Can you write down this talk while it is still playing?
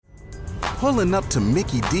Pulling up to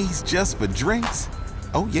Mickey D's just for drinks?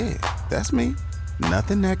 Oh yeah, that's me.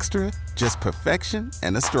 Nothing extra, just perfection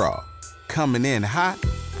and a straw. Coming in hot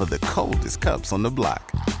for the coldest cups on the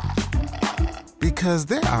block. Because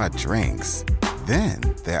there are drinks. Then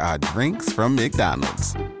there are drinks from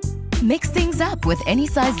McDonald's. Mix things up with any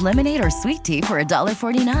size lemonade or sweet tea for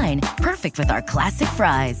 $1.49. Perfect with our classic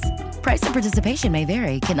fries. Price and participation may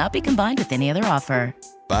vary. Cannot be combined with any other offer.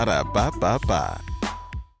 Ba-da-ba-ba-ba.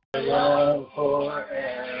 Love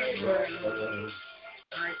forever.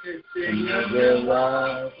 I could sing of your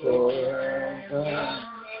love forever.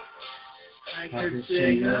 I could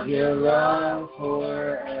sing of your love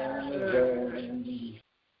forever.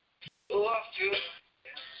 Oh, I feel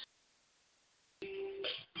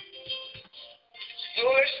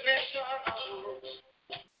foolishness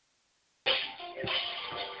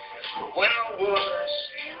when the world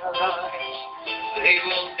seems alive, they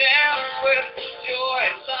will dance with joy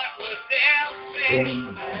like we're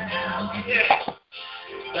dancing. Yeah.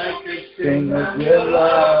 I could sing of your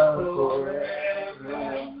love forever.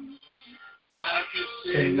 I could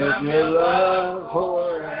sing of your love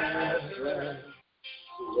forever.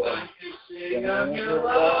 I could sing of your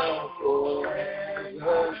love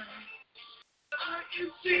forever. I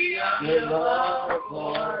could sing of your love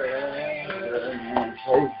forever.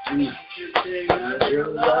 Oh, Jesus. I could sing of your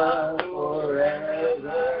love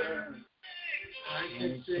forever. I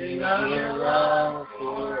could sing of your love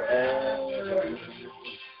forever.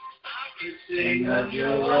 I could sing of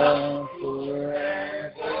your love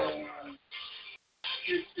forever. I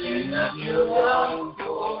could sing of your love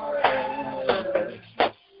forever.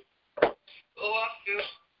 Oh, I feel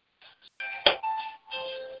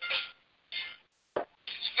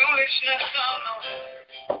foolishness, I know.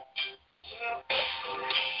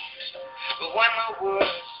 But when the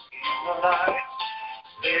world seems alive,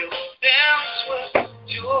 they will dance with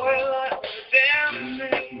joy like we're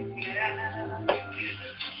dancing. Yeah.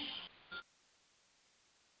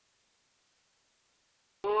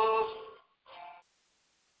 Oh.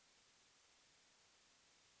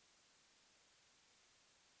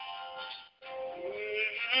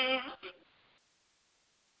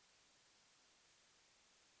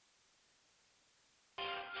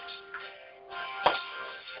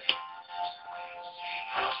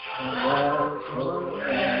 Love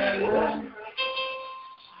forever.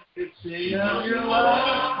 I could sing of your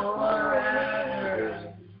love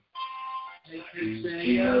forever. I could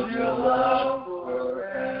sing of your love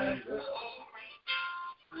forever.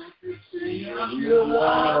 I could sing of your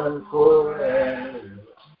love forever.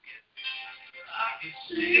 I could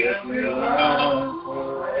sing of your love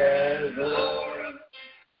forever.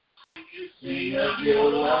 I could sing of your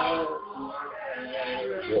love forever.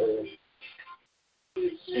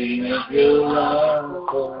 Sing of your love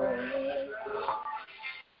forever.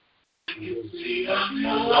 I can sing of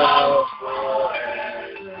your love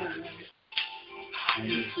forever. I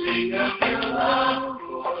can sing of your love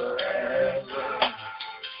forever.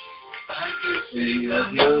 I can sing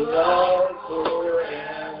of your love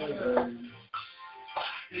forever.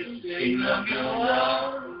 I can sing of your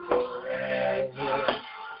love forever.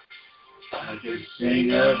 I can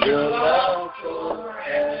sing of your love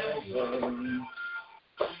forever.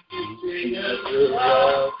 Sing of your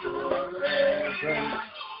love forever.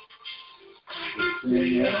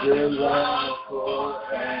 Sing of your love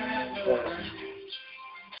forever.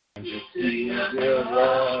 Sing of your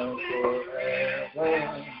love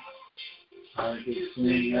forever. I could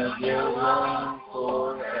sing of your love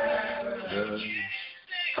forever.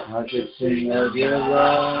 I could sing of your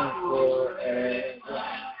love forever.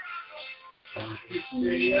 I could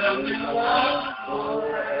sing of your love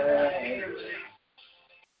forever.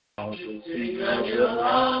 I could sing of your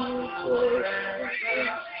love forever.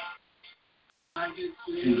 I could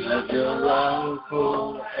sing of your love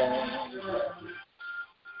forever.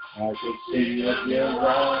 I could sing of your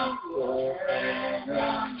love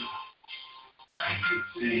forever. I could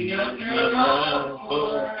sing of your love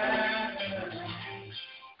forever.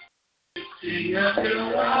 Sing of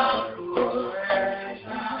your love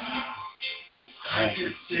forever. I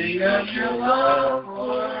could sing of your love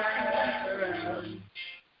forever.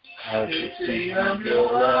 I could sing of your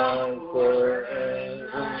love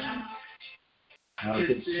forever. I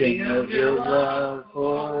could sing of your love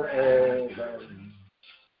forever.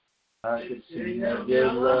 I could sing of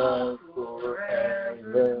your love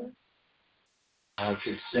forever. I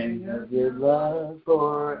could sing of your love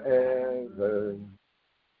forever.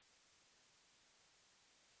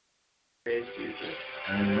 Praise Jesus.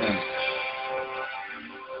 Amen.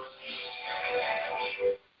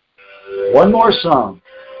 One more song.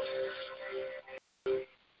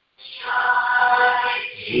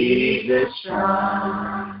 Jesus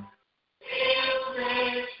shine, fill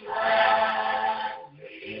this land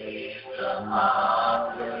with the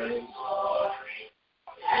marvelous glory,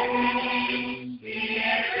 and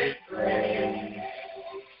Spirit praise.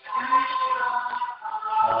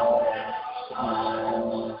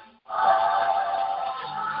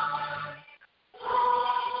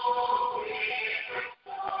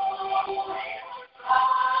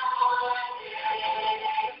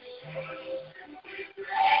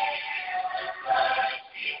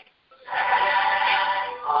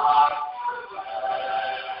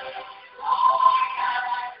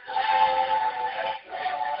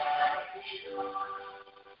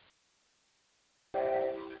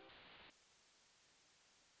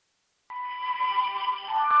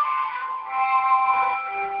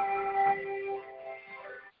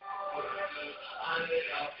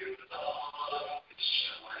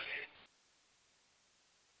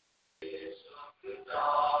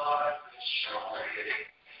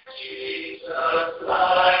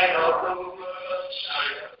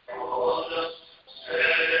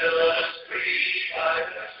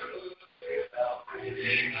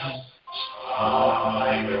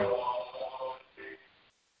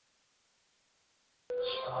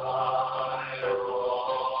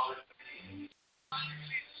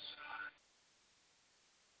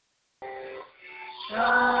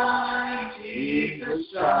 Shine, Jesus,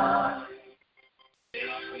 shine,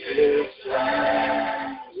 this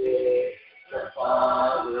land with the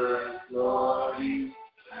Father's glory,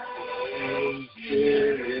 and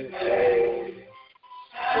Spirit praise.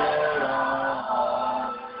 Set our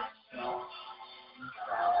hearts on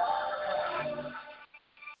fire.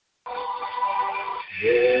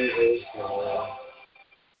 There is God.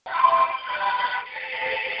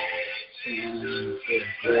 With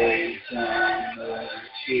grace and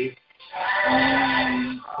mercy,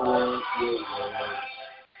 and forth your word.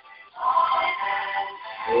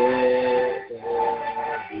 Let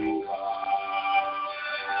there be light.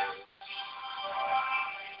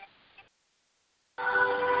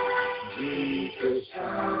 Jesus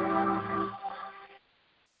shine.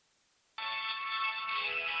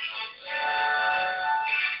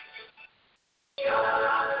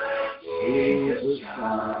 Jesus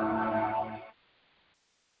shine.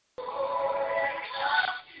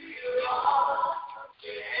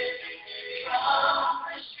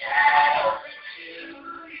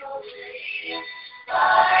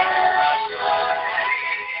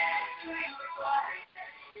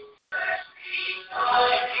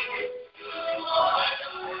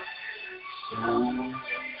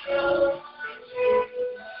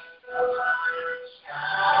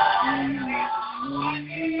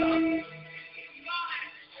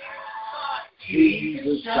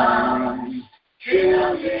 Jesus shine,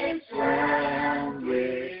 fill this land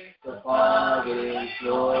with the Father's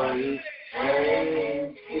glory,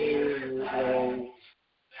 and Spirit praise.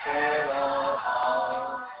 Set our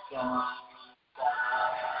hearts on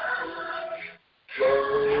fire.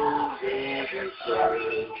 Flow with the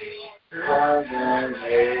for the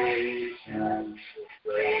nations,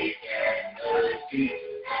 grace and mercy,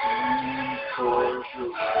 and for the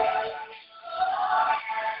light.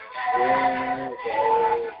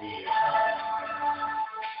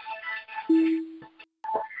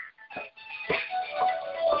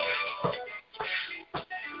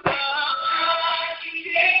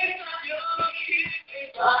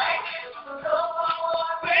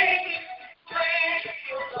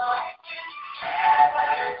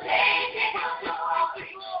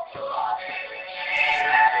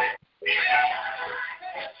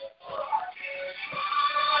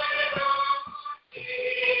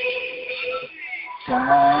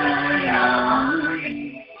 Shine,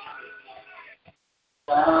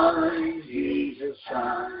 Jesus,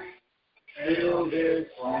 shine, fill this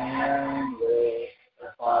land with the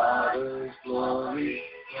Father's glory,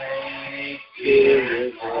 and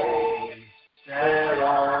Spirit praise. Set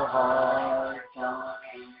our hearts on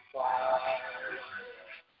fire.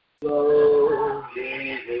 Flow,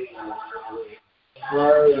 Jesus,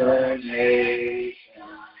 for the nation,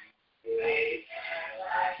 great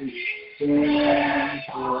and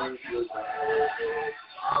for the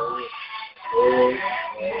world.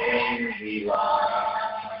 And be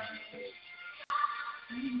light.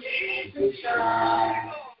 Jesus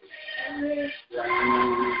shine,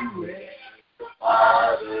 shine with the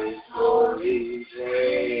Father's glory,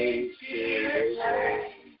 great Spirit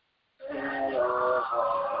reign. Set our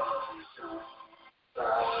hearts on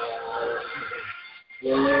fire.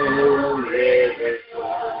 Flow rivers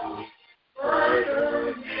flow for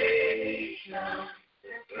the nation,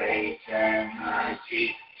 great and mighty.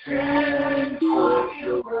 And forth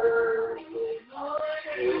your word,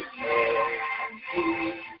 Lord,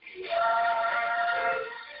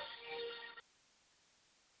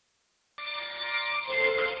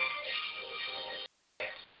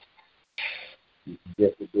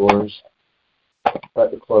 doors.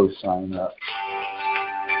 Put the close sign up.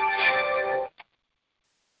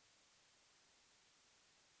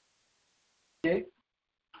 Okay.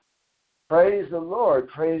 Praise the Lord.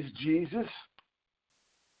 Praise Jesus.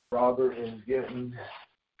 Robert is getting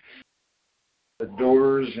the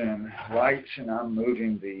doors and lights, and I'm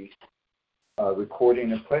moving the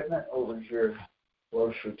recording equipment over here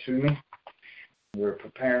closer to me. We're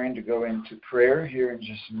preparing to go into prayer here in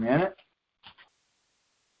just a minute.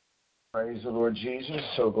 Praise the Lord Jesus.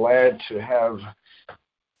 So glad to have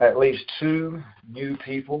at least 2 new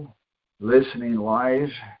people listening live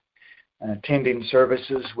and attending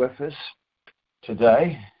services with us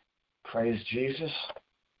today. Praise Jesus.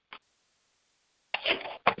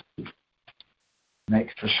 Make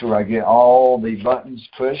for sure I get all the buttons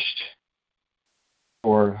pushed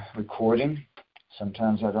for recording.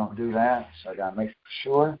 Sometimes I don't do that, so I got to make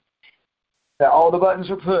sure that all the buttons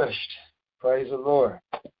are pushed. Praise the Lord.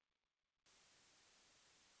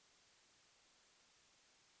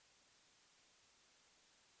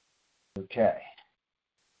 Okay.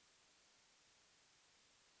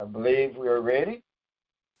 I believe we are ready.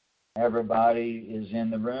 Everybody is in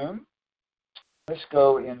the room. Let's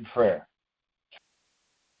go in prayer.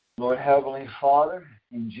 Lord Heavenly Father,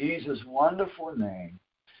 in Jesus' wonderful name,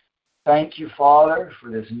 thank you, Father,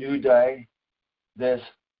 for this new day, this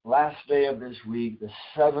last day of this week, the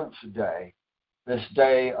 7th day, this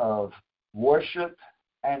day of worship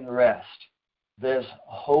and rest, this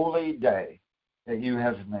holy day that you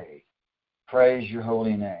have made. Praise your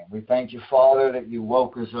holy name. We thank you, Father, that you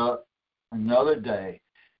woke us up another day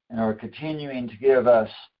and are continuing to give us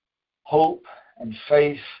hope and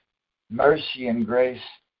faith, mercy and grace,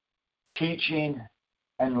 teaching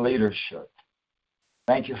and leadership.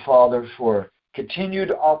 Thank you, Father, for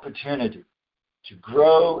continued opportunity to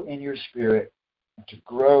grow in your spirit and to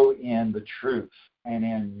grow in the truth and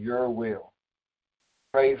in your will.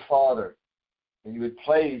 Pray, Father, that you would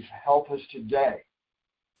please help us today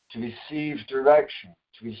to receive direction,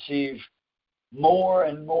 to receive more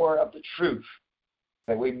and more of the truth,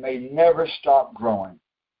 that we may never stop growing,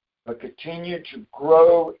 but continue to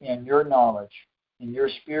grow in your knowledge, in your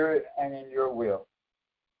spirit, and in your will.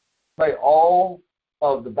 May all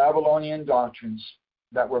of the Babylonian doctrines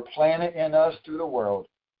that were planted in us through the world,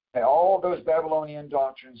 may all those Babylonian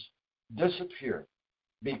doctrines disappear,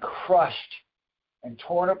 be crushed and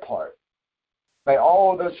torn apart. May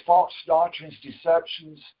all of those false doctrines,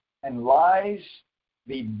 deceptions, and lies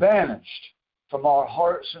be banished from our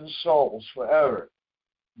hearts and souls forever.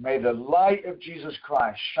 May the light of Jesus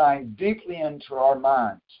Christ shine deeply into our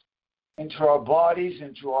minds, into our bodies,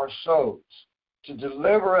 into our souls, to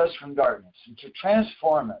deliver us from darkness and to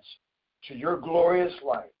transform us to your glorious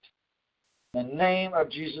light. In the name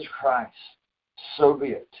of Jesus Christ, so be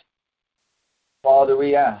it. Father,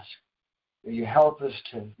 we ask that you help us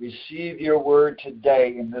to receive your word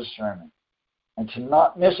today in this sermon and to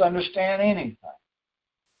not misunderstand anything.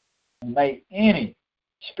 And may any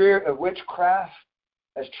spirit of witchcraft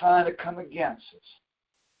that's trying to come against us,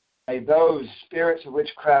 may those spirits of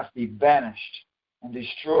witchcraft be banished and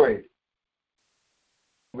destroyed,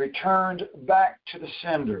 returned back to the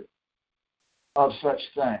sender of such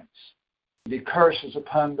things. Be curses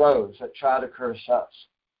upon those that try to curse us.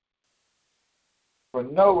 For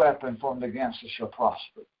no weapon formed against us shall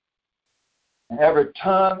prosper. And every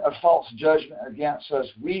tongue of false judgment against us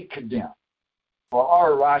we condemn. For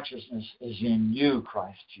our righteousness is in you,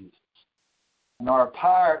 Christ Jesus. And our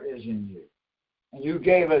power is in you. And you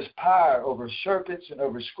gave us power over serpents and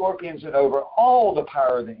over scorpions and over all the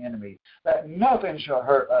power of the enemy, that nothing shall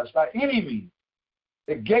hurt us by any means.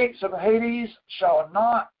 The gates of Hades shall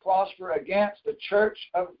not prosper against the church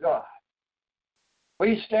of God.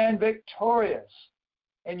 We stand victorious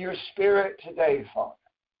in your spirit today, Father.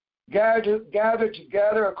 Gather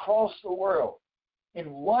together across the world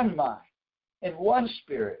in one mind, in one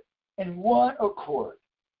spirit, in one accord,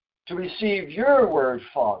 to receive your word,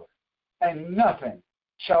 Father, and nothing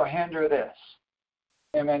shall hinder this.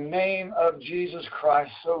 In the name of Jesus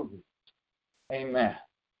Christ, so be it. Amen.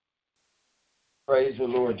 Praise the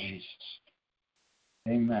Lord Jesus.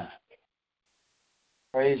 Amen.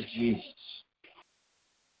 Praise Jesus.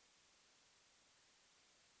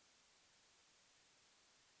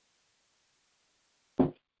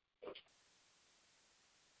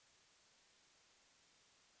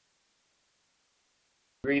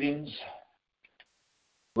 Greetings,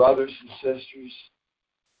 brothers and sisters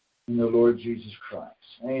in the Lord Jesus Christ.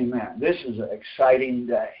 Amen. This is an exciting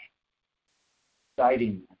day.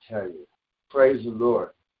 Exciting, I tell you. Praise the Lord.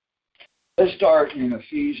 Let's start in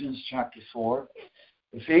Ephesians chapter 4.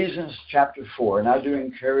 Ephesians chapter 4. And I do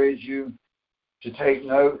encourage you to take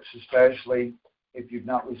notes, especially if you've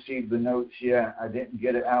not received the notes yet. I didn't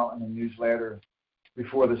get it out in the newsletter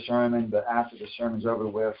before the sermon, but after the sermon's over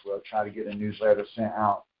with, we'll try to get a newsletter sent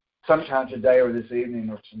out sometime today or this evening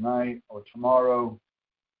or tonight or tomorrow.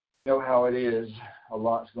 You know how it is. A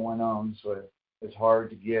lot's going on, so it's hard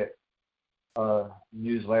to get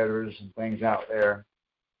newsletters and things out there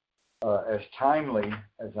as timely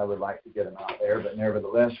as I would like to get them out there, but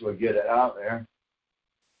nevertheless, we'll get it out there.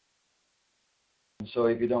 And so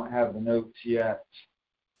if you don't have the notes yet,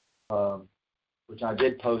 which I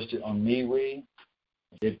did post it on MeWe,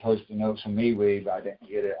 I did post the notes on MeWe, but I didn't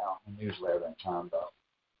get it out in the newsletter in time, though.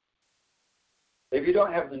 If you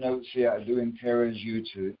don't have the notes yet, I do encourage you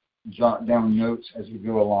to jot down notes as we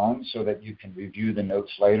go along so that you can review the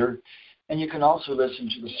notes later. And you can also listen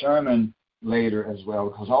to the sermon later as well,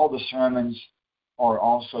 because all the sermons are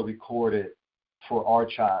also recorded for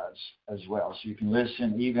archives as well. So you can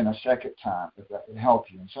listen even a second time if that would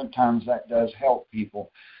help you. And sometimes that does help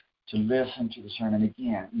people to listen to the sermon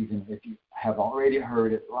again. Even if you have already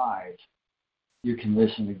heard it live, you can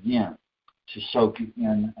listen again to soak it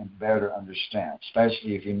in and better understand,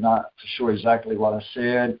 especially if you're not sure exactly what I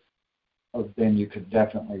said, then you could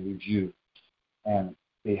definitely review and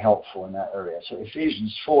be helpful in that area. So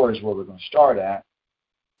Ephesians 4 is where we're going to start at.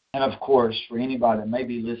 And of course, for anybody that may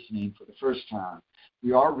be listening for the first time,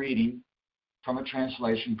 we are reading from a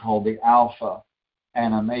translation called the Alpha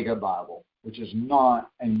and Omega Bible, which is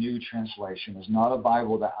not a new translation. It's not a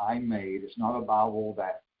Bible that I made. It's not a Bible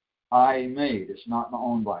that I made. It's not my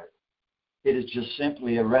own Bible. It is just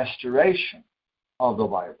simply a restoration of the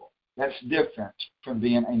Bible. That's different from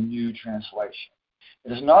being a new translation.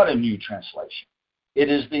 It is not a new translation. It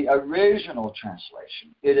is the original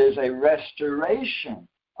translation. It is a restoration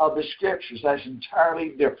of the Scriptures. That's entirely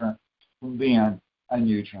different from being a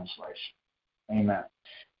new translation. Amen.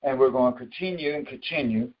 And we're going to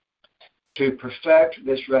continue to perfect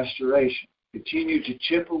this restoration, continue to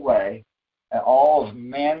chip away at all of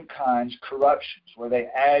mankind's corruptions, where they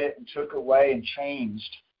added and took away and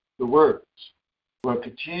changed the words. We'll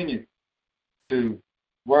continue to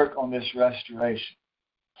work on this restoration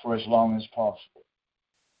for as long as possible.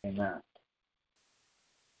 Amen.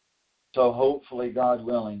 So hopefully, God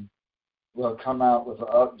willing, we'll come out with an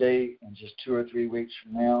update in just 2 or 3 weeks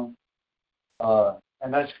from now.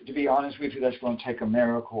 And that's, to be honest with you, that's going to take a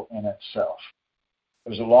miracle in itself.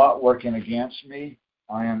 There's a lot working against me.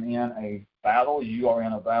 I am in a battle. You are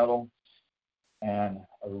in a battle. And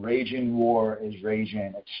a raging war is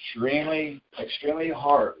raging extremely, extremely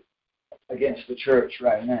hard against the church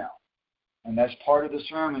right now. And that's part of the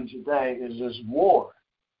sermon today, is this war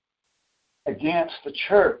against the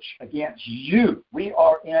church, against you. We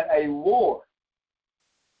are in a war.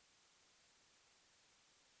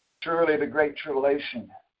 Surely the Great Tribulation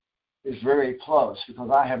is very close, because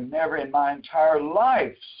I have never in my entire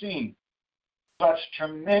life seen such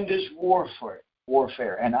tremendous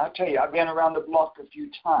warfare. And I tell you, I've been around the block a few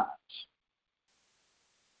times.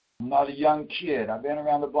 I'm not a young kid. I've been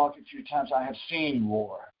around the block a few times. I have seen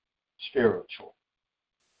war, spiritual,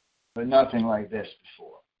 but nothing like this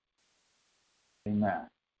before. Amen.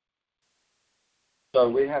 So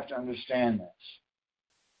we have to understand this.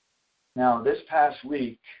 Now, this past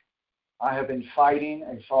week, I have been fighting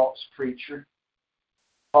a false preacher,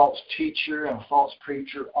 false teacher, and a false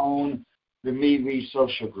preacher on the MeWe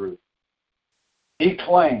social group. He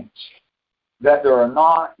claims that there are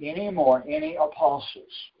not anymore any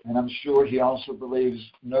apostles, and I'm sure he also believes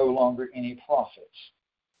no longer any prophets,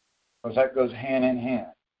 because that goes hand in hand.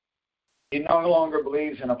 He no longer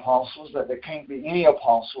believes in apostles, that there can't be any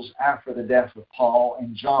apostles after the death of Paul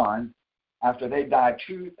and John, after they died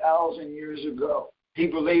 2,000 years ago. He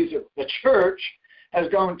believes that the church has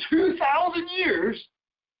gone 2,000 years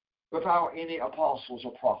without any apostles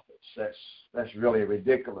or prophets. That's really a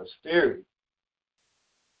ridiculous theory.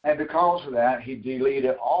 And because of that, he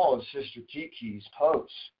deleted all of Sister Kiki's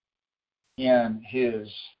posts in his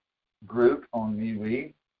group on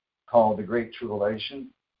MeWe called The Great Tribulation,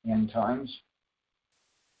 End Times,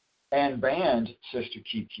 and banned Sister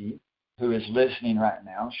Kiki, who is listening right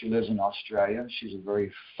now. She lives in Australia. She's a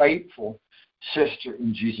very faithful sister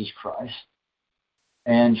in Jesus Christ.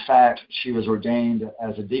 And in fact, she was ordained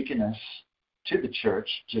as a deaconess to the church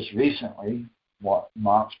just recently, 2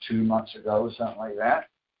 months ago, something like that.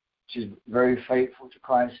 She's very faithful to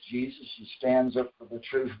Christ Jesus. She stands up for the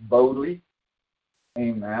truth boldly.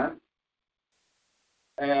 Amen.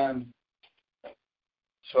 And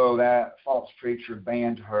so that false preacher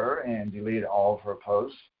banned her and deleted all of her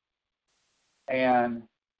posts. And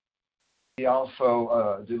he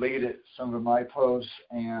also deleted some of my posts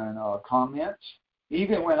and comments.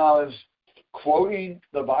 Even when I was quoting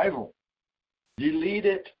the Bible,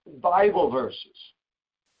 deleted Bible verses.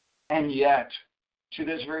 And yet, to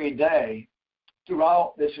this very day,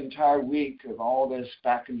 throughout this entire week of all this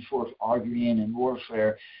back and forth arguing and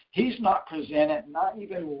warfare, he's not presented not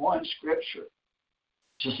even one scripture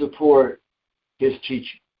to support his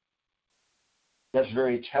teaching. That's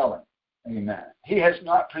very telling. Amen. He has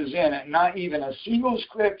not presented not even a single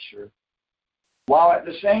scripture, while at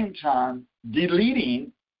the same time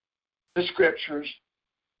deleting the scriptures.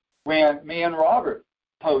 When me and Robert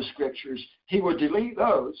post scriptures, he would delete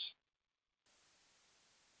those.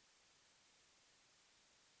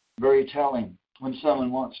 Very telling when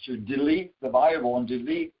someone wants to delete the Bible and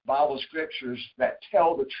delete Bible scriptures that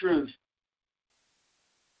tell the truth,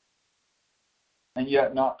 and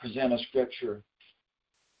yet not present a scripture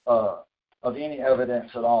of any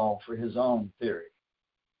evidence at all for his own theory.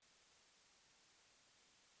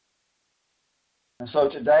 And so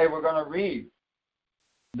today we're going to read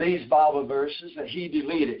these Bible verses that he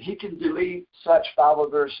deleted. He can delete such Bible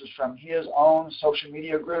verses from his own social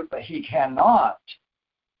media group, but he cannot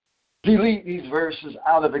delete these verses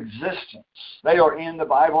out of existence. They are in the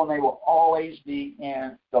Bible, and they will always be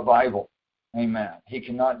in the Bible. Amen. He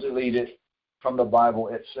cannot delete it from the Bible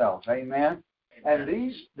itself. Amen. And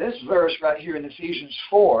this verse right here in Ephesians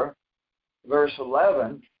 4, verse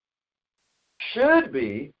 11, should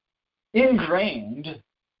be ingrained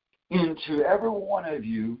into every one of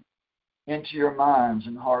you, into your minds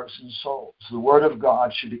and hearts and souls. The Word of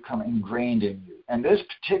God should become ingrained in you. And this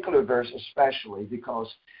particular verse especially, because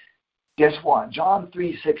guess what? John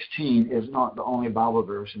 3:16 is not the only Bible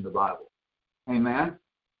verse in the Bible. Amen?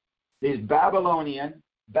 These Babylonian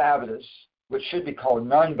Baptists, which should be called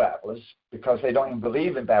non-Baptists, because they don't even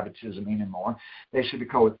believe in baptism anymore, they should be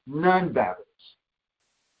called non-Baptists.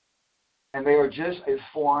 And they are just a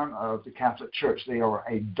form of the Catholic Church. They are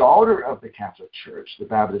a daughter of the Catholic Church, the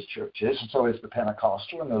Baptist churches, and so is the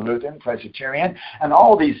Pentecostal and the Lutheran, Presbyterian, and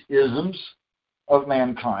all these isms of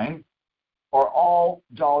mankind are all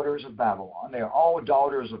daughters of Babylon. They are all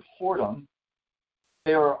daughters of whoredom.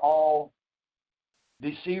 They are all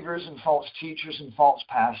deceivers and false teachers and false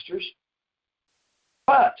pastors.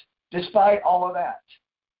 But despite all of that,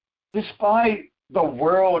 despite the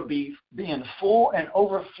world being full and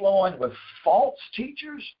overflowing with false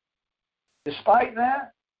teachers, despite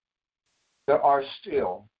that, there are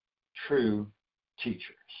still true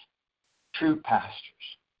teachers, true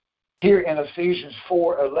pastors. Here in Ephesians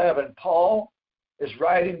 4:11, Paul is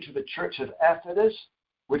writing to the church of Ephesus,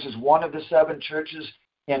 which is one of the 7 churches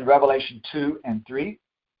in Revelation 2 and 3.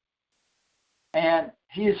 And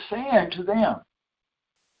he is saying to them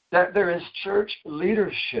that there is church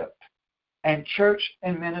leadership and church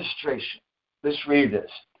administration. Let's read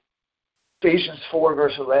this. Ephesians 4,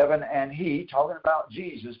 verse 11, and he, talking about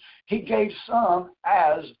Jesus, he gave some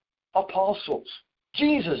as apostles.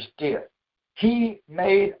 Jesus did. He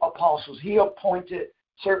made apostles. He appointed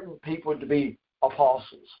certain people to be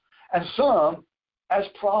apostles. And some as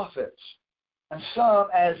prophets. And some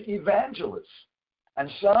as evangelists. And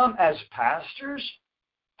some as pastors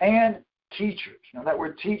and teachers. Now that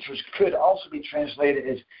word teachers could also be translated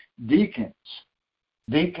as deacons.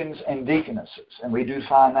 Deacons and deaconesses. And we do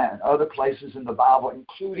find that in other places in the Bible,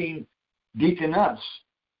 including deaconess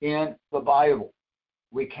in the Bible.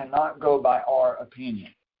 We cannot go by our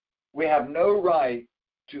opinion. We have no right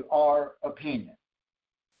to our opinion.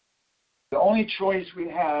 The only choice we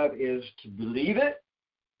have is to believe it,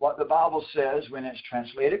 what the Bible says when it's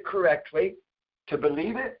translated correctly, to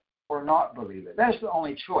believe it or not believe it. That's the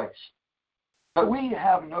only choice. But we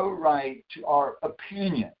have no right to our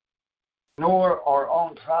opinion, nor our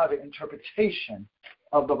own private interpretation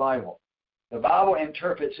of the Bible. The Bible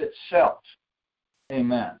interprets itself.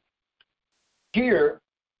 Amen. Here,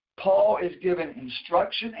 Paul is giving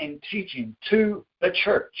instruction and teaching to the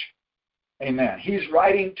church. Amen. He's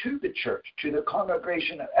writing to the church, to the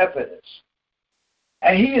congregation of Ephesus.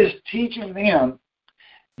 And he is teaching them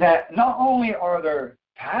that not only are there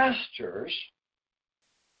pastors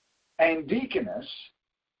and deacons,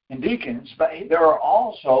 but there are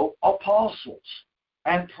also apostles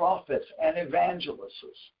and prophets and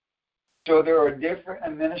evangelists. So there are different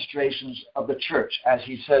administrations of the church, as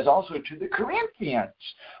he says also to the Corinthians.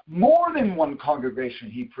 More than one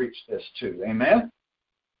congregation he preached this to. Amen?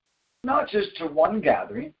 Not just to one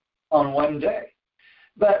gathering on one day,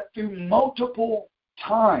 but through multiple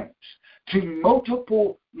times, to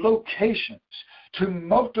multiple locations, to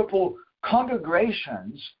multiple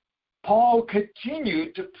congregations. Paul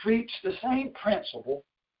continued to preach the same principle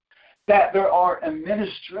that there are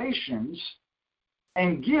administrations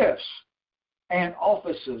and gifts and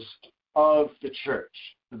offices of the church.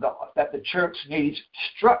 that the church needs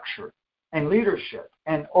structure and leadership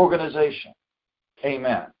and organization.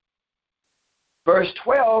 Amen. Verse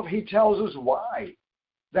 12, he tells us why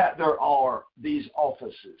that there are these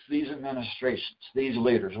offices, these administrations, these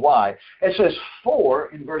leaders. Why? It says,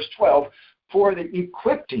 in verse 12, for the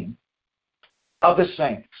equipping of the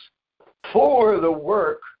saints, for the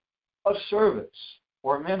work of service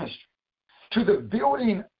or ministry, to the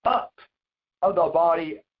building up of the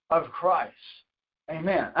body of Christ.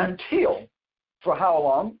 Amen. Until, for how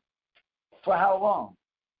long? For how long?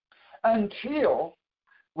 Until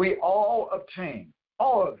we all of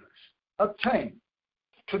us obtain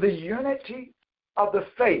to the unity of the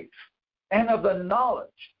faith and of the knowledge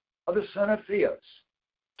of the Son of Theos,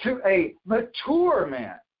 to a mature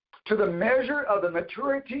man, to the measure of the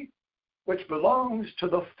maturity which belongs to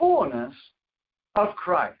the fullness of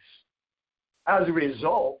Christ. As a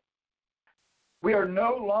result, we are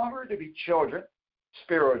no longer to be children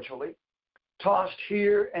spiritually, tossed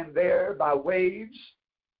here and there by waves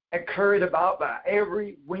and carried about by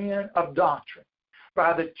every wind of doctrine,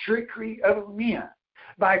 by the trickery of men,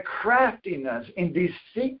 by craftiness and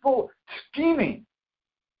deceitful scheming.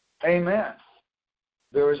 Amen.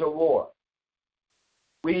 There is a war.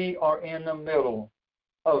 We are in the middle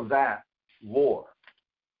of that war.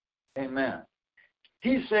 Amen.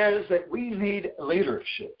 He says that we need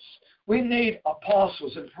leaderships. We need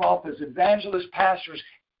apostles and prophets, evangelists, pastors,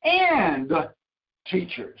 and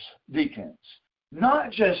teachers, deacons.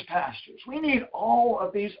 Not just pastors. We need all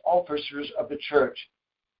of these officers of the church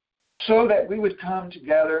so that we would come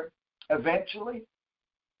together eventually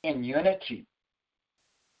in unity.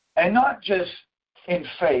 And not just in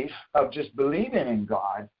faith of just believing in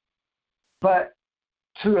God, but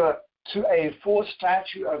to a full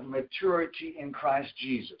stature of maturity in Christ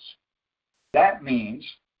Jesus. That means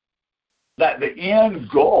that the end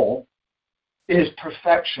goal is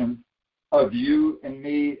perfection of you and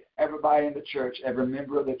me, everybody in the church, every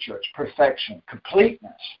member of the church. Perfection,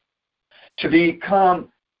 completeness. To become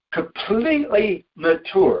completely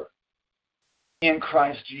mature in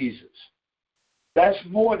Christ Jesus. That's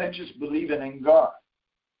more than just believing in God.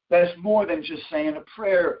 That's more than just saying a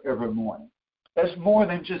prayer every morning. That's more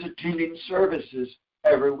than just attending services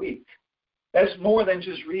every week. That's more than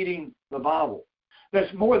just reading the Bible.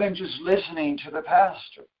 That's more than just listening to the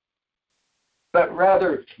pastor. But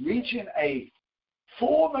rather reaching a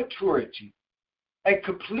full maturity, a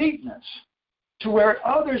completeness, to where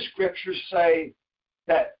other scriptures say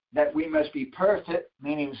that we must be perfect,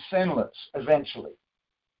 meaning sinless, eventually.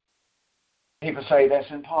 People say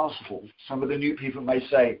that's impossible. Some of the new people may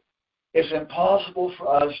say, it's impossible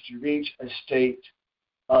for us to reach a state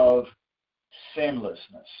of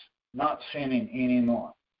sinlessness, not sinning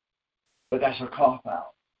anymore. But that's a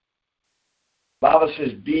cop-out. The Bible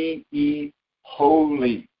says, be ye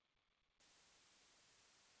holy.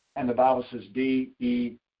 And the Bible says, be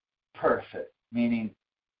ye perfect, meaning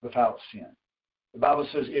without sin. The Bible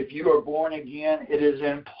says, if you are born again, it is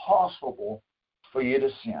impossible for you to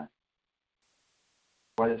sin.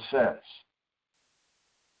 What it says.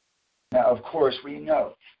 Now, of course, we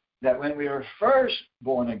know that when we are first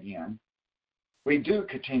born again, we do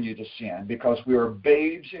continue to sin because we are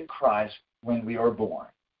babes in Christ when we are born.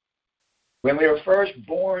 When we are first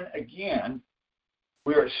born again,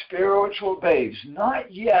 we are spiritual babes,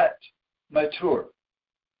 not yet mature.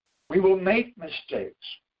 We will make mistakes.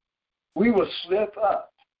 We will slip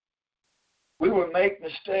up. We will make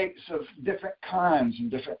mistakes of different kinds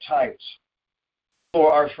and different types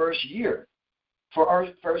for our first year, for our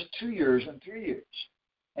first 2 years and 3 years.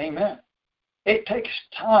 Amen. It takes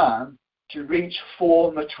time to reach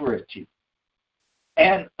full maturity.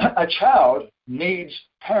 And a child needs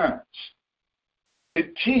parents to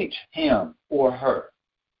teach him or her.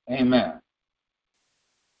 Amen.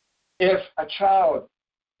 If a child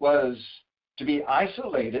was to be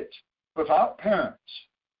isolated without parents,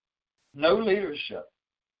 no leadership,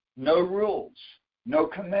 no rules, no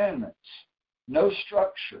commandments, no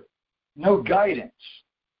structure, no guidance,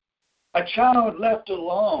 a child left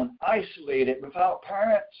alone, isolated, without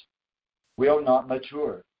parents, will not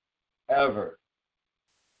mature, ever.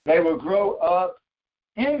 They will grow up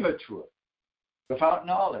immature, without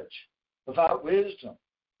knowledge, without wisdom,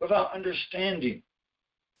 without understanding.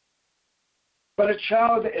 But a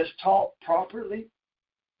child that is taught properly,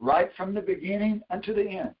 right from the beginning unto the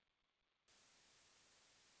end,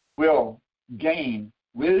 will gain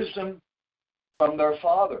wisdom from their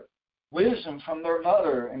father, wisdom from their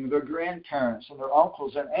mother and their grandparents and their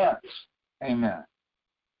uncles and aunts. Amen.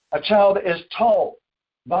 A child is taught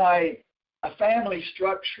by a family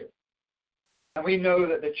structure. And we know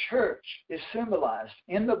that the church is symbolized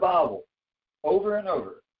in the Bible over and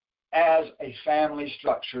over as a family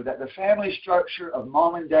structure, that the family structure of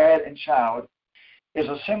mom and dad and child is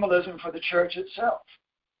a symbolism for the church itself.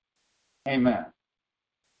 Amen.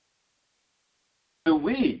 So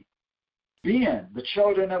we, being the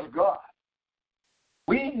children of God,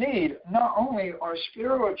 we need not only our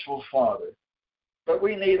spiritual father, but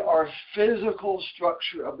we need our physical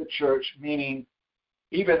structure of the church, meaning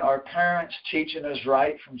even our parents teaching us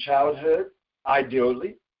right from childhood,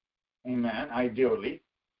 ideally. Amen, ideally.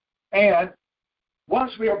 And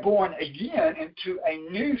once we are born again into a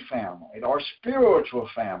new family, our spiritual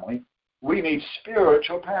family, we need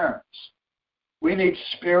spiritual parents. We need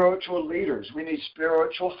spiritual leaders. We need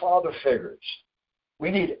spiritual father figures.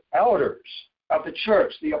 We need elders of the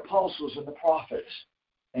church, the apostles and the prophets.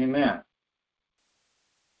 Amen.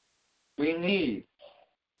 We need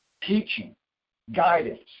teaching,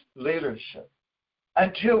 guidance, leadership,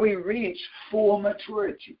 until we reach full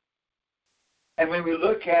maturity. And when we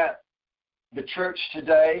look at the church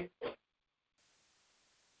today,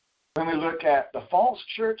 when we look at the false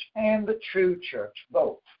church and the true church,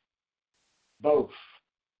 both,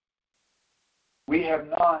 we have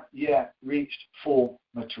not yet reached full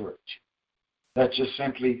maturity. That's just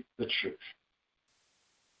simply the truth.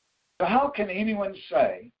 So how can anyone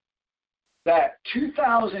say that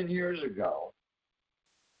 2,000 years ago,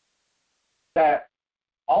 that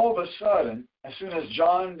all of a sudden, as soon as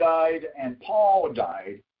John died and Paul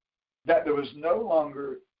died, that there was no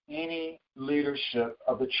longer any leadership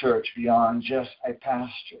of the church beyond just a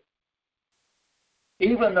pastor?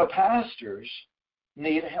 Even the pastors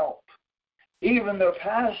need help. Even the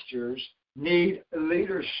pastors need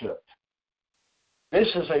leadership. This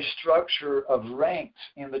is a structure of ranks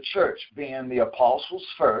in the church, being the apostles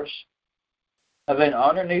first, and then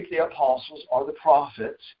underneath the apostles are the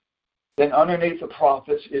prophets. Then underneath the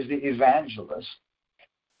prophets is the evangelists.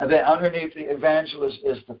 And then underneath the evangelists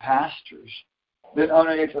is the pastors. Then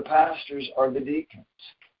underneath the pastors are the deacons.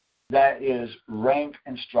 That is rank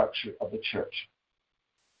and structure of the church.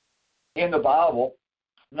 In the Bible,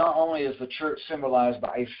 not only is the church symbolized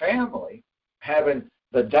by a family, having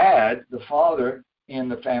the dad, the father in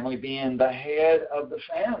the family, being the head of the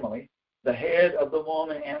family, the head of the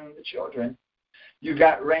woman and the children, you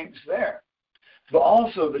got ranks there. But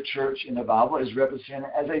also the church in the Bible is represented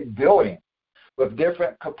as a building with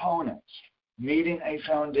different components, needing a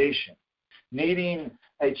foundation, needing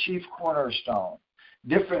a chief cornerstone,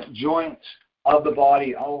 different joints of the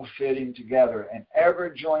body all fitting together, and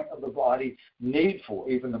every joint of the body needful,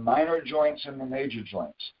 even the minor joints and the major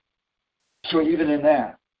joints. So even in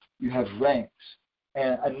that, you have ranks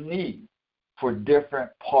and a need for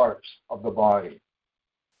different parts of the body,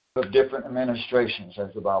 of different administrations,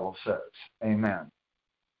 as the Bible says. Amen.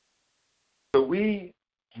 So we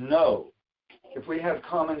know, if we have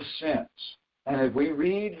common sense, and if we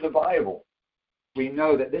read the Bible, we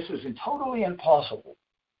know that this is totally impossible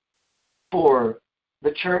for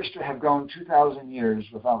the church to have gone 2,000 years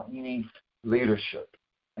without any leadership.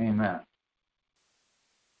 Amen.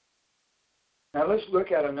 Now let's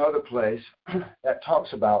look at another place that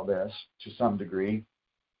talks about this to some degree.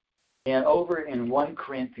 And over in 1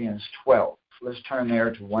 Corinthians 12. Let's turn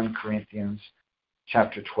there to 1 Corinthians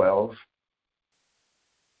chapter 12.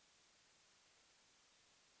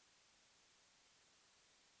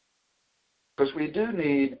 Because we do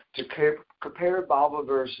need to compare Bible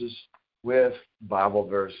verses with Bible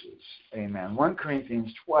verses. Amen. 1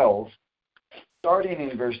 Corinthians 12, starting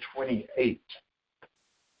in verse 28.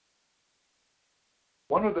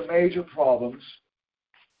 One of the major problems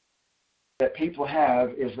that people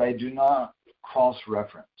have is they do not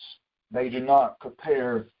cross-reference. They do not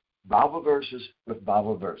compare Bible verses with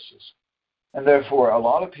Bible verses. And therefore, a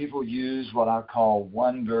lot of people use what I call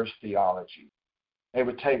one-verse theology. They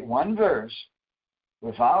would take one verse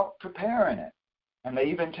without comparing it, and they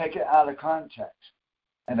even take it out of context,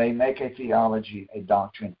 and they make a theology, a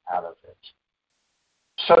doctrine out of it.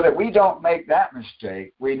 So that we don't make that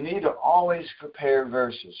mistake, we need to always compare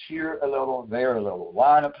verses, here a little, there a little,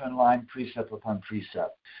 line upon line, precept upon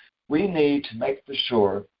precept. We need to make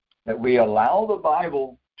sure that we allow the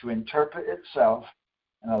Bible to interpret itself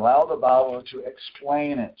and allow the Bible to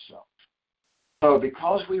explain itself. So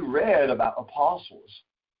because we read about apostles,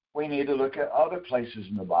 we need to look at other places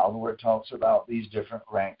in the Bible where it talks about these different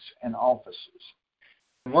ranks and offices.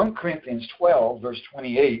 In 1 Corinthians 12, verse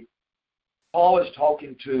 28, Paul is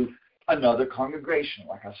talking to another congregation,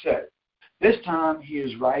 like I said. This time he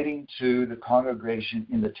is writing to the congregation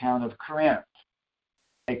in the town of Corinth,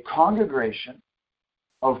 a congregation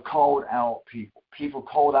of called out people, people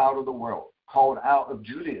called out of the world, called out of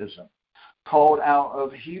Judaism, called out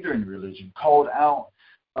of heathen religion, called out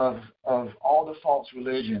of all the false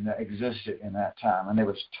religion that existed in that time. And there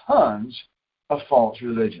was tons of false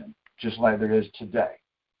religion, just like there is today.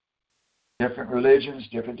 Different religions,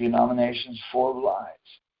 different denominations, full of lies.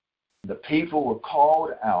 The people were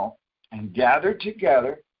called out and gathered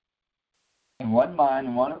together in one mind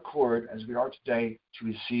and one accord, as we are today, to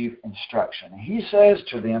receive instruction. And he says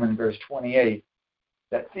to them in verse 28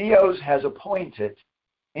 that Theos has appointed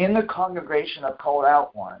in the congregation of called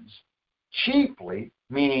out ones, chiefly,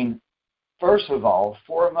 meaning first of all,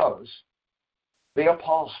 foremost, the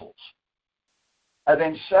apostles, and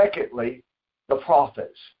then secondly, the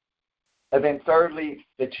prophets, and then thirdly,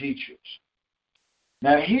 the teachers.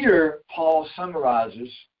 Now here, Paul summarizes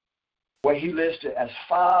what he listed as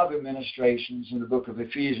 5 administrations in the book of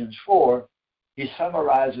Ephesians 4. He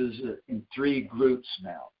summarizes it in 3 groups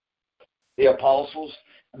now: the apostles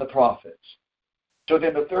and the prophets. So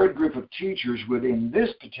then the third group of teachers would, in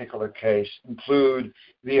this particular case, include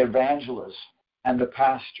the evangelists and the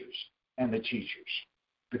pastors and the teachers,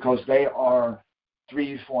 because they are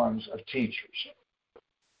 3 forms of teachers.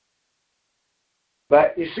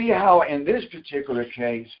 But you see how in this particular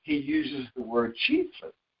case he uses the word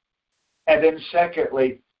chiefly, and then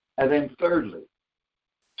secondly, and then thirdly.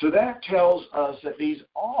 So that tells us that these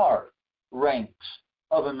are ranks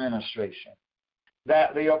of administration,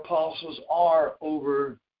 that the apostles are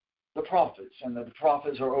over the prophets, and that the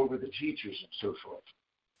prophets are over the teachers, and so forth.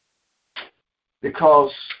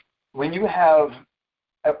 Because when you have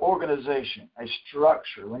an organization, a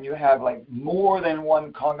structure, when you have like more than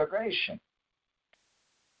one congregation,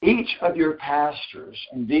 each of your pastors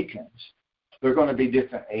and deacons, they're going to be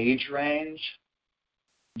different age range,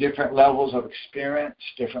 different levels of experience,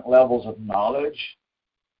 different levels of knowledge,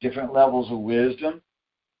 different levels of wisdom.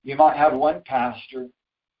 You might have one pastor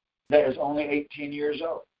that is only 18 years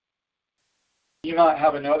old. You might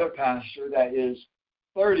have another pastor that is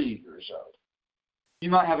 30 years old. You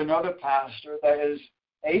might have another pastor that is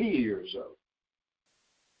 80 years old.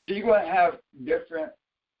 So you're going to have different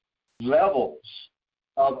levels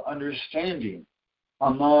of understanding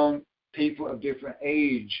among people of different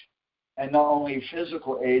age, and not only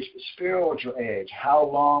physical age, but spiritual age. How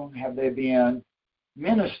long have they been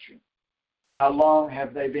ministering? How long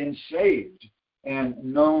have they been saved and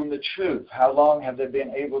known the truth? How long have they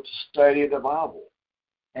been able to study the Bible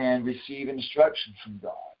and receive instruction from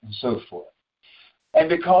God, and so forth? And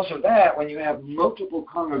because of that, when you have multiple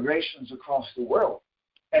congregations across the world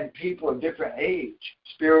and people of different age,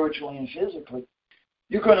 spiritually and physically,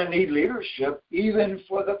 you're going to need leadership even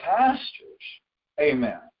for the pastors.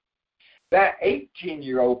 Amen. That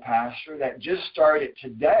 18-year-old pastor that just started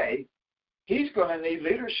today, he's going to need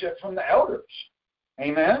leadership from the elders.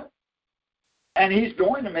 Amen. And he's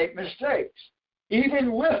going to make mistakes,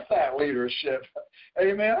 even with that leadership.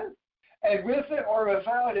 Amen. And with it or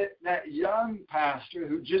without it, that young pastor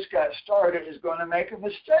who just got started is going to make a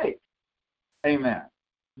mistake. Amen.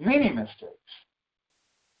 Many mistakes.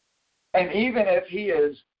 And even if he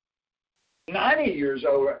is 90 years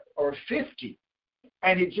old or 50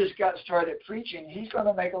 and he just got started preaching, he's going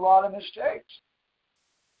to make a lot of mistakes.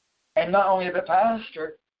 And not only the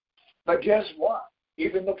pastor, but guess what?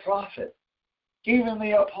 Even the prophet, even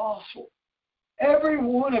the apostle. Every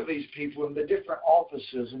one of these people in the different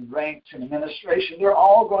offices and ranks and administration, they're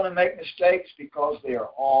all going to make mistakes because they are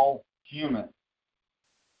all human.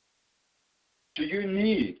 So you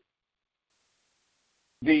need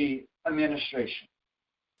the administration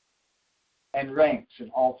and ranks and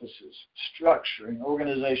offices, structure and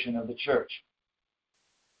organization of the church,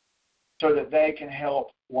 so that they can help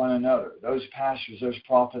one another. Those pastors, those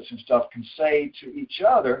prophets and stuff can say to each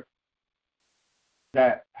other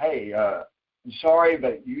that, hey, I'm sorry,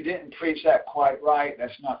 but you didn't preach that quite right.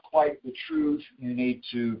 That's not quite the truth. You need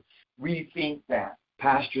to rethink that.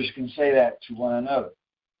 Pastors can say that to one another,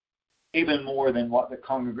 even more than what the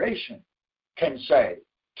congregation can say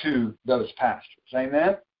to those pastors.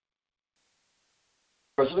 Amen?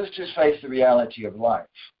 So let's just face the reality of life.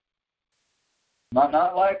 Might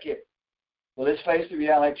not like it, but let's face the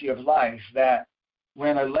reality of life that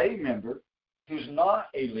when a lay member who's not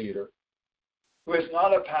a leader, who is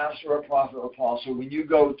not a pastor, a prophet, or apostle, when you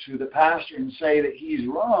go to the pastor and say that he's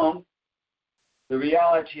wrong, the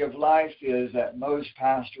reality of life is that most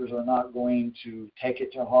pastors are not going to take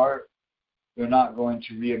it to heart. They're not going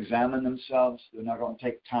to re-examine themselves. They're not going to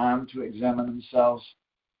take time to examine themselves.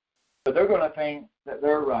 But they're going to think that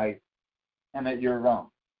they're right and that you're wrong.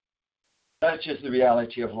 That's just the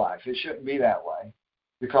reality of life. It shouldn't be that way,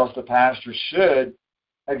 because the pastor should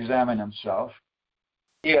examine himself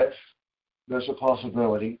if there's a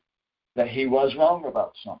possibility that he was wrong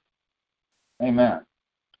about something. Amen.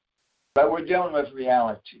 But we're dealing with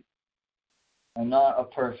reality and not a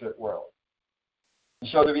perfect world. And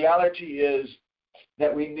so the reality is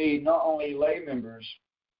that we need not only lay members,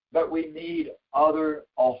 but we need other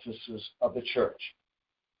offices of the church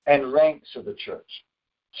and ranks of the church,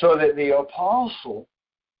 so that the apostle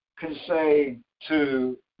can say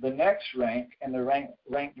to the next rank and the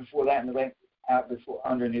rank before that and the rank out before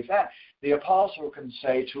underneath that, the apostle can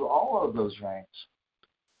say to all of those ranks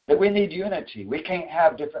that we need unity. We can't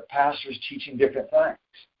have different pastors teaching different things.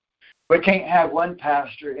 We can't have one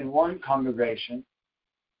pastor in one congregation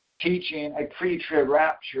teaching a pre-trib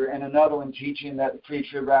rapture and another one teaching that the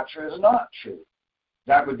pre-trib rapture is not true.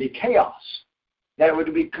 That would be chaos. That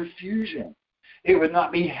would be confusion. It would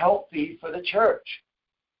not be healthy for the church.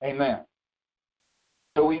 Amen.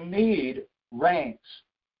 So we need ranks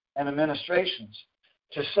and administrations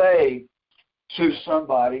to say to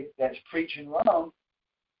somebody that's preaching wrong,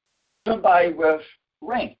 somebody with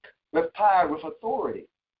rank, with power, with authority,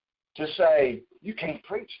 to say, you can't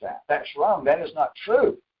preach that. That's wrong. That is not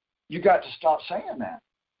true. You got to stop saying that.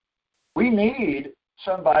 We need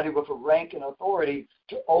somebody with a rank and authority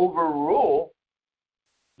to overrule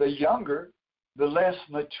the younger, the less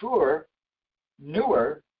mature,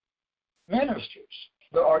 newer ministers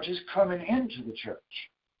that are just coming into the church.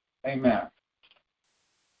 Amen.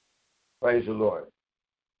 Praise the Lord.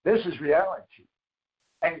 This is reality.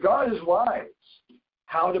 And God is wise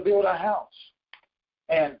how to build a house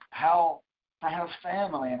and how to have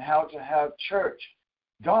family and how to have church.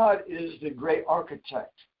 God is the great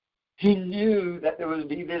architect. He knew that there would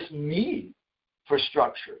be this need for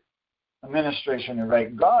structure, administration, and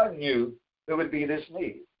rank. God knew there would be this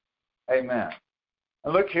need. Amen.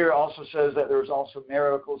 And look here, also says that there's also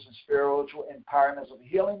miracles and spiritual empowerments of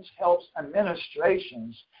healings, helps,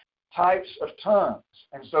 administrations, types of tongues,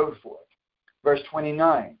 and so forth. Verse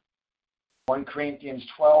 29, 1 Corinthians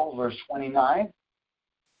 12, verse 29.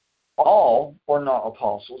 All are not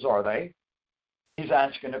apostles, are they? He's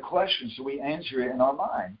asking a question, so we answer it in our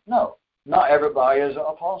mind. No, not everybody is an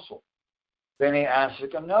apostle. Then he asks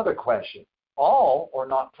another question. All are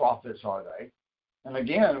not prophets, are they? And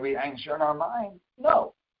again, we answer in our mind,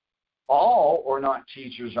 no. All are not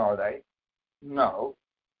teachers, are they? No.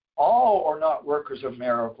 All are not workers of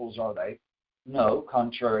miracles, are they? No,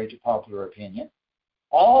 contrary to popular opinion.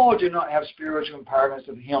 All do not have spiritual empowerments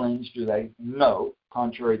of healings, do they? No,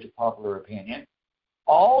 contrary to popular opinion.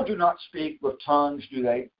 All do not speak with tongues, do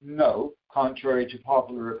they? No, contrary to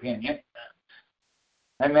popular opinion.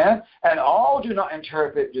 Amen? And all do not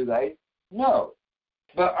interpret, do they? No,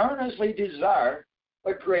 but earnestly desire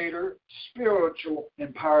a greater spiritual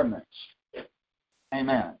empowerments.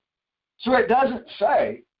 Amen. So it doesn't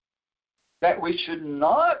say that we should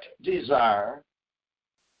not desire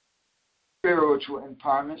spiritual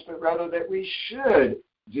empowerments, but rather that we should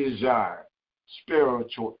desire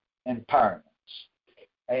spiritual empowerments.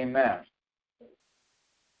 Amen.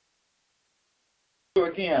 So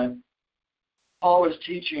again, Paul is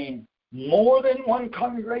teaching more than one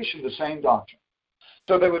congregation the same doctrine.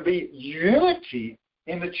 So there would be unity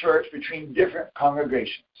in the church between different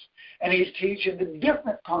congregations. And he's teaching the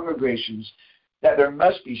different congregations that there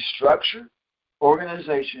must be structure,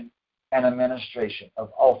 organization, and administration of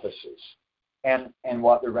offices and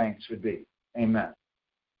what the ranks would be. Amen.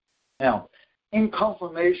 Now, in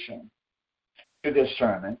confirmation to this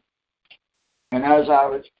sermon, and as I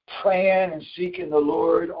was praying and seeking the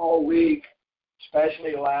Lord all week,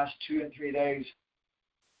 especially the last 2 and 3 days,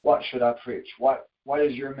 what should I preach? What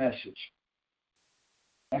is your message?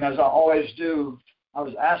 And as I always do, I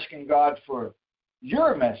was asking God for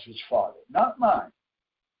your message, Father, not mine.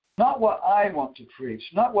 Not what I want to preach,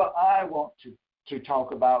 not what I want to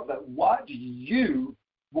talk about, but what do you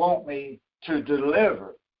want me to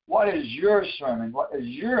deliver? What is your sermon? What is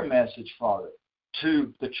your message, Father,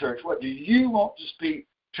 to the church? What do you want to speak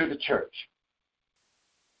to the church?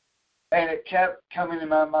 And it kept coming in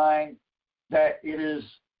my mind that it is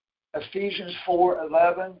Ephesians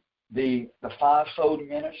 4:11, the fivefold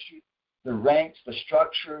ministry, the ranks, the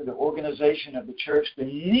structure, the organization of the church, the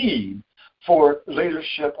need for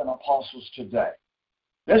leadership and apostles today.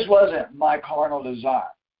 This wasn't my carnal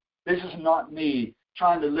desire. This is not me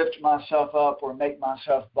trying to lift myself up or make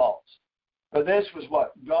myself boss. But this was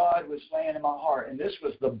what God was laying in my heart, and this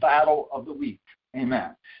was the battle of the week.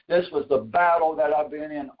 Amen. This was the battle that I've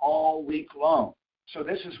been in all week long. So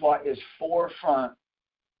this is what is forefront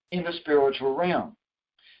in the spiritual realm.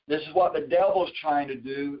 This is what the devil's trying to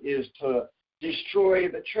do, is to destroy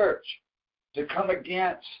the church, to come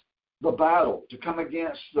against the battle, to come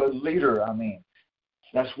against the leader.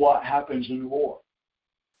 That's what happens in war,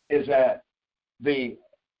 is that the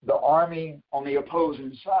army on the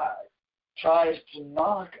opposing side tries to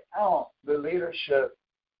knock out the leadership,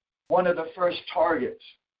 one of the first targets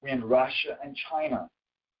when Russia and China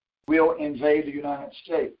will invade the United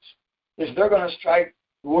States is they're going to strike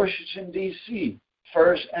Washington, D.C.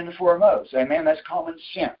 first and foremost. Amen. That's common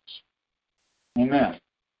sense. Amen.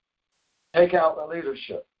 Take out the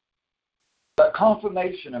leadership. The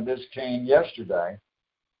confirmation of this came yesterday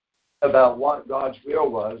about what God's will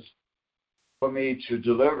was for me to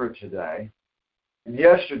deliver today. And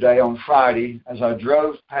yesterday on Friday, as I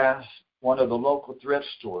drove past one of the local thrift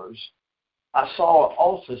stores, I saw an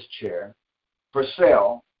office chair for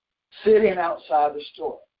sale sitting outside the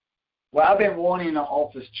store. Well, I've been wanting an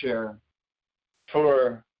office chair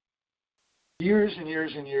for years and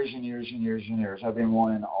years and years and years and years and years. I've been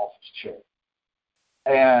wanting an office chair.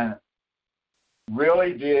 And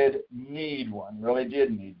really did need one.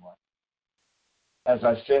 As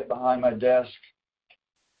I sit behind my desk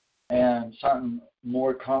and something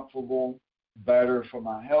more comfortable, better for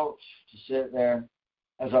my health to sit there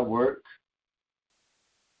as I work.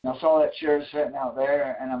 And I saw that chair sitting out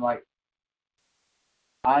there, and I'm like,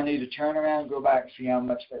 I need to turn around and go back and see how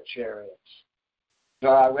much that chair is. So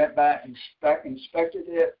I went back and inspected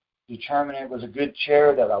it, determined it was a good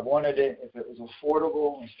chair, that I wanted it, if it was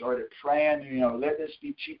affordable, and started praying, let this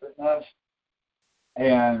be cheap enough.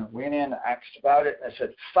 And went in and asked about it. I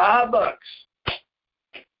said, $5.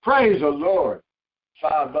 Praise the Lord.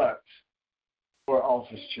 $5 for an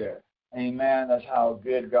office chair. Amen. That's how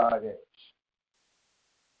good God is.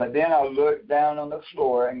 But then I looked down on the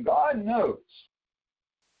floor, and God knows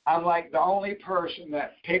I'm like the only person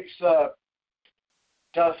that picks up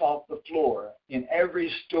stuff off the floor. In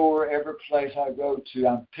every store, every place I go to,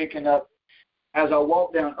 I'm picking up. As I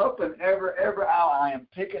walk down up and every aisle, I am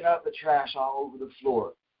picking up the trash all over the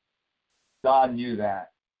floor. God knew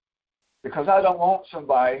that. Because I don't want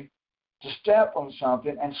somebody to step on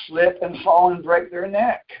something and slip and fall and break their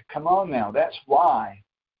neck. Come on now. That's why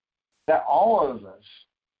that all of us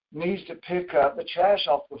needs to pick up the trash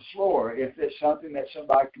off the floor if it's something that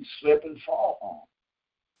somebody can slip and fall on.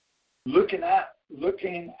 Looking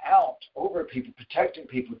out over people, protecting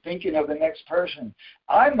people, thinking of the next person.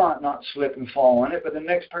 I might not slip and fall on it, but the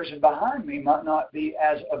next person behind me might not be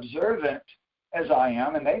as observant as I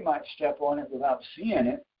am, and they might step on it without seeing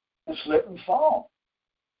it and slip and fall.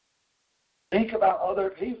 Think about other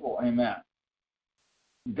people, amen.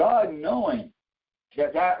 God knowing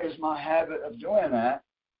that is my habit of doing that,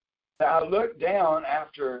 I look down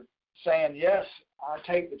after saying, yes, I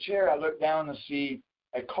take the chair, I look down to see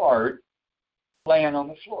a card laying on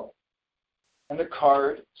the floor. And the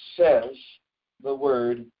card says the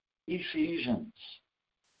word Ephesians.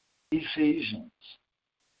 Ephesians.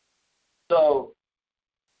 So,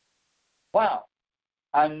 wow,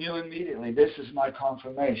 I knew immediately this is my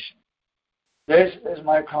confirmation. This is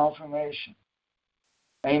my confirmation.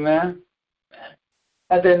 Amen?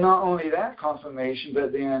 And then not only that confirmation,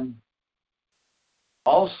 but then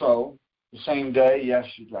also the same day,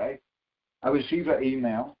 yesterday, I received an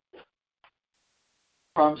email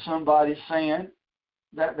from somebody saying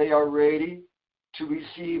that they are ready to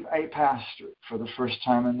receive a pastor for the first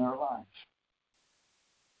time in their life.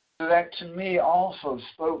 So that to me also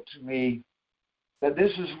spoke to me that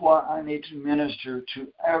this is what I need to minister to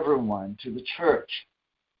everyone, to the church,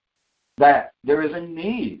 that there is a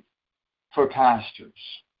need for pastors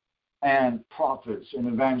and prophets and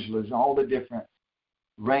evangelists, all the different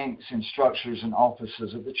ranks and structures and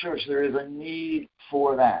offices of the church. There is a need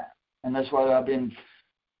for that. And that's what I've been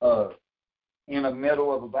in the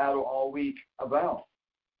middle of a battle all week about.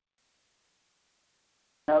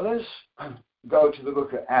 Now let's go to the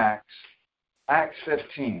book of Acts, Acts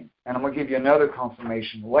 15. And I'm going to give you another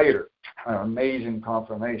confirmation later, an amazing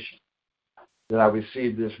confirmation that I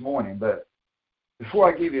received this morning. But before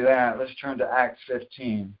I give you that, let's turn to Acts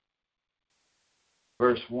 15,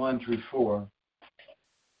 verse 1 through 4.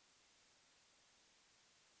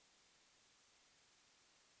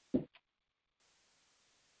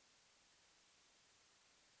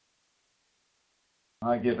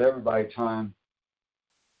 I give everybody time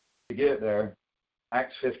to get there.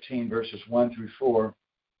 Acts 15, verses 1 through 4.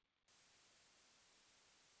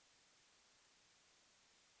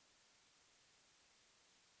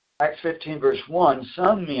 Acts 15, verse 1,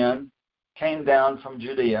 some men came down from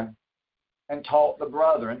Judea and taught the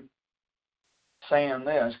brethren, saying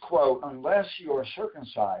this, quote, unless you are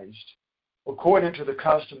circumcised according to the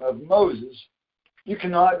custom of Moses, you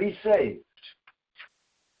cannot be saved.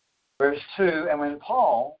 Verse 2, and when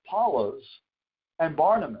Apollos, and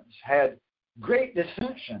Barnabas had great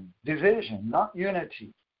dissension, division, not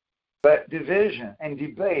unity, but division and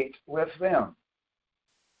debate with them,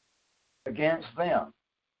 against them.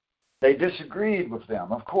 They disagreed with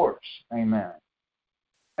them, of course. Amen.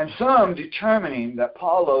 And some determining that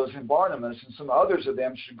Apollos and Barnabas and some others of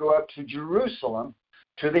them should go up to Jerusalem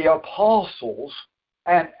to the apostles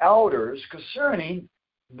and elders concerning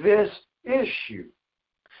this issue.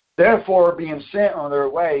 Therefore, being sent on their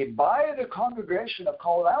way by the congregation of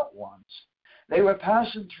called out ones, they were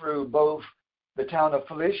passing through both the town of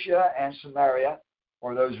Philistia and Samaria,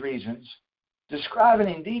 or those regions,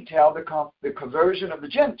 describing in detail the conversion of the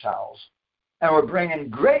Gentiles, and were bringing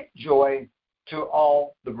great joy to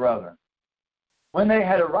all the brethren. When they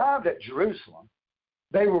had arrived at Jerusalem,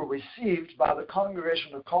 they were received by the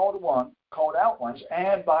congregation of called out ones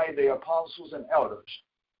and by the apostles and elders,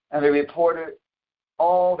 and they reported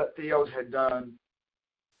all that Theos had done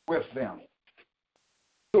with them.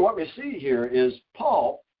 So what we see here is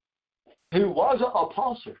Paul, who was an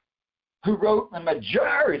apostle, who wrote the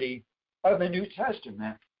majority of the New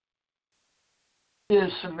Testament,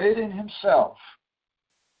 is submitting himself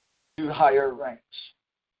to higher ranks.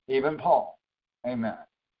 Even Paul. Amen.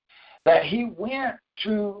 That he went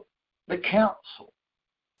to the council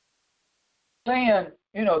saying,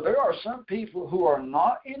 there are some people who are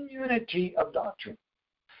not in unity of doctrine,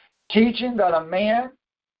 teaching that a man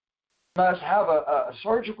must have a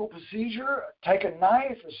surgical procedure, take a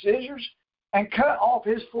knife or scissors, and cut off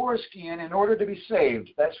his foreskin in order to be saved.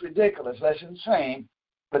 That's ridiculous. That's insane.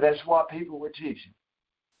 But that's what people were teaching.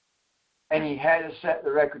 And he had to set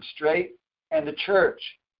the record straight. And the church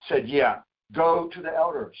said, yeah, go to the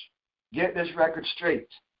elders. Get this record straight.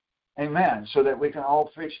 Amen. So that we can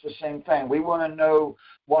all preach the same thing. We want to know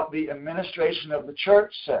what the administration of the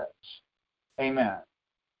church says. Amen.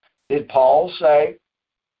 Did Paul say,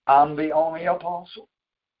 I'm the only apostle?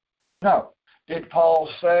 No. Did Paul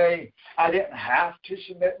say, I didn't have to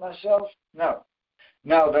submit myself? No.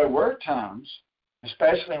 Now, there were times,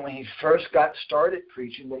 especially when he first got started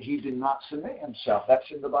preaching, that he did not submit himself. That's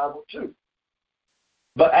in the Bible too.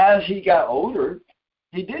 But as he got older,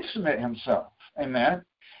 he did submit himself. Amen.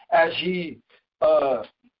 As he saw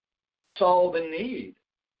the need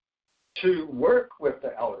to work with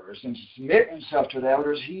the elders and submit himself to the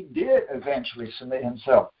elders, he did eventually submit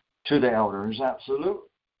himself to the elders. Absolutely.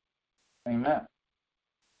 Amen.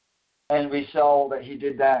 And we saw that he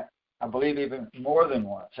did that, I believe, even more than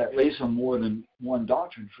once, at least on more than one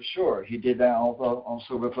doctrine for sure. He did that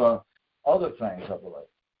also with other things, I believe.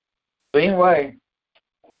 But anyway,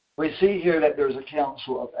 we see here that there's a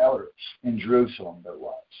council of elders in Jerusalem there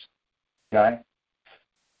was. Okay?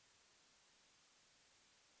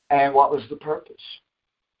 And what was the purpose?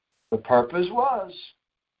 The purpose was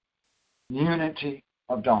unity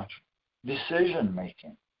of doctrine,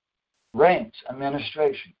 decision-making, ranks,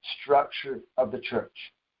 administration, structure of the church.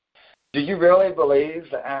 Do you really believe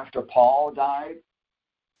that after Paul died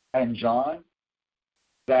and John,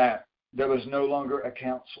 that there was no longer a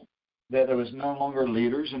council, that there was no longer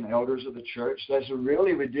leaders and elders of the church? That's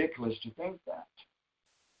really ridiculous to think that.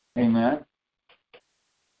 Amen.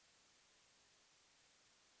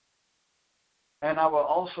 And I will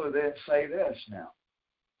also then say this now.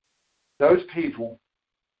 Those people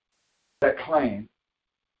that claim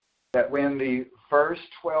that when the first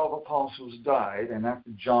 12 apostles died, and after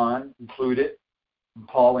John included, and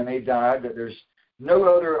Paul when they died, that there's no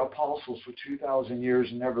other apostles for 2,000 years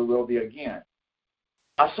and never will be again.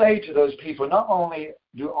 I say to those people, not only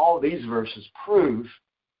do all these verses prove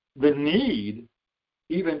the need,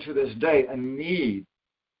 even to this day, a need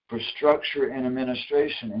for structure and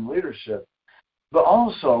administration and leadership, but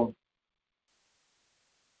also,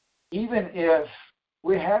 even if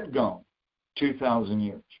we had gone 2,000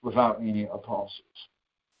 years without any apostles,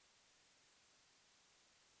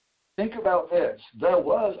 think about this. There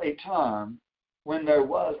was a time when there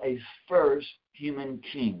was a first human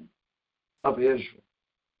king of Israel.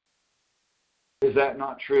 Is that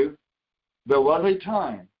not true? There was a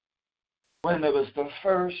time when there was the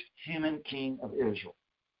first human king of Israel,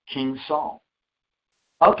 King Saul.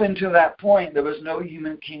 Up until that point, there was no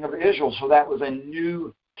human king of Israel, so that was a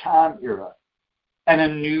new time era and a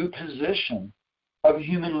new position of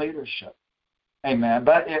human leadership. Amen.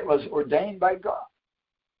 But it was ordained by God.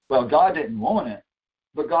 Well, God didn't want it,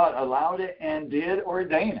 but God allowed it and did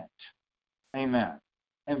ordain it. Amen.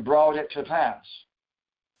 And brought it to pass.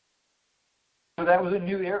 So that was a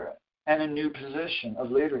new era and a new position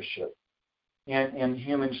of leadership in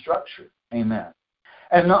human structure. Amen.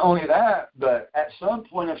 And not only that, but at some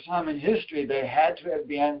point of time in history, they had to have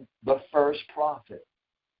been the first prophet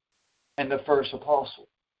and the first apostle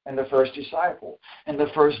and the first disciple and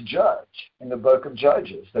the first judge in the book of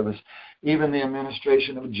Judges. There was even the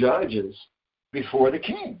administration of judges before the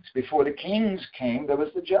kings. Before the kings came, there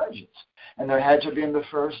was the judges. And there had to have been the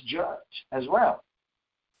first judge as well.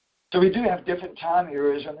 So we do have different time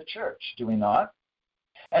eras in the church, do we not?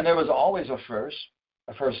 And there was always a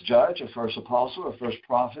first judge, a first apostle, a first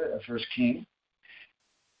prophet, a first king.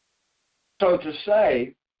 So to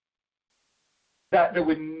say that there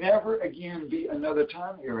would never again be another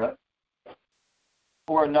time era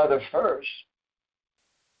or another first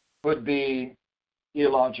would be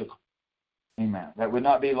illogical. Amen. That would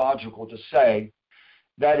not be logical to say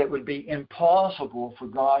that it would be impossible for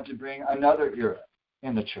God to bring another era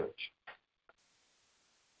in the church.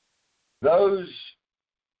 Those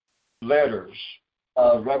letters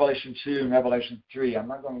of Revelation 2 and Revelation 3, I'm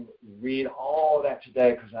not going to read all that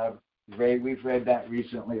today because we've read that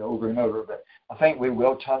recently over and over, but I think we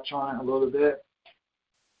will touch on it a little bit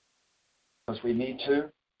because we need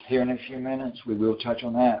to. Here in a few minutes, we will touch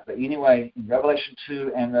on that. But anyway, in Revelation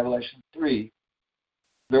 2 and Revelation 3,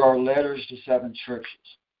 there are letters to 7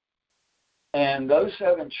 churches. And those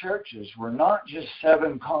 7 churches were not just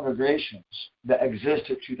 7 congregations that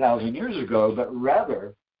existed 2,000 years ago, but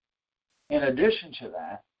rather, in addition to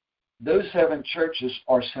that, those 7 churches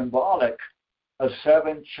are symbolic of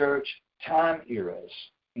 7 church time eras,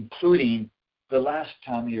 including the last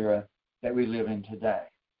time era that we live in today.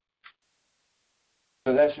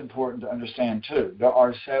 So that's important to understand too. There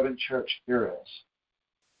are 7 church eras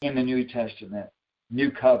in the New Testament, New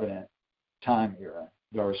Covenant time era.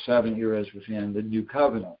 There are 7 eras within the New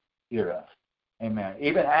Covenant era. Amen.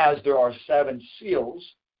 Even as there are 7 seals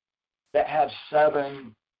that have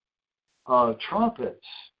 7 trumpets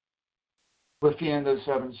within those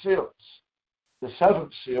 7 seals. The 7th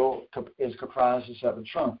seal is comprised of 7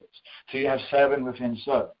 trumpets. So you have 7 within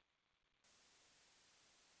 7.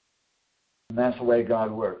 And that's the way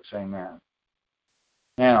God works. Amen.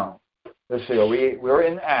 Now, let's see. We're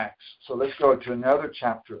in Acts. So let's go to another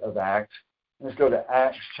chapter of Acts. Let's go to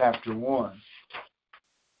Acts chapter 1.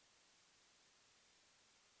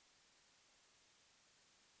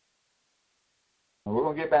 And we're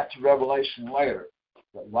going to get back to Revelation later.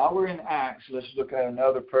 But while we're in Acts, let's look at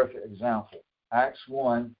another perfect example. Acts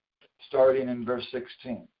 1, starting in verse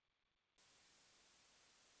 16.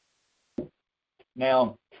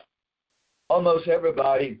 Now, almost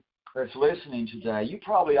everybody that's listening today, you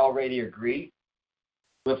probably already agree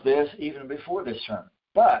with this even before this sermon.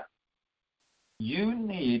 But you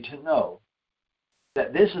need to know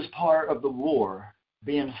that this is part of the war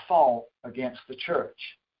being fought against the church,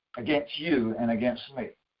 against you and against me.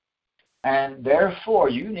 And therefore,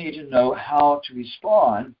 you need to know how to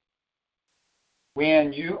respond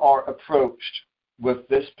when you are approached with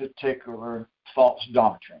this particular false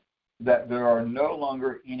doctrine, that there are no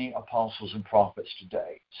longer any apostles and prophets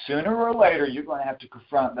today. Sooner or later, you're going to have to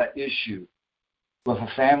confront that issue with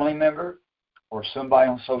a family member or somebody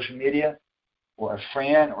on social media or a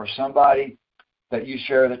friend or somebody that you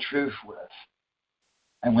share the truth with.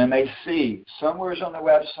 And when they see somewhere on the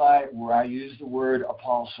website where I use the word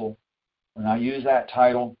apostle, when I use that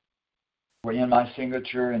title, or in my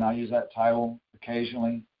signature, and I use that title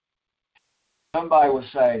occasionally, somebody will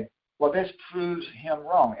say, well, this proves him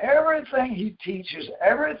wrong. Everything he teaches,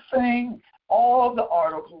 everything, all of the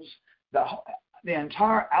articles, the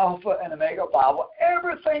entire Alpha and Omega Bible,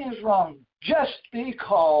 everything is wrong just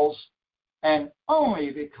because and only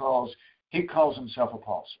because he calls himself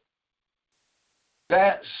apostle.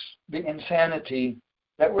 That's the insanity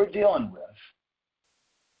that we're dealing with.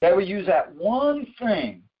 They will use that one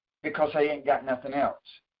thing because they ain't got nothing else.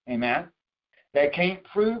 Amen? They can't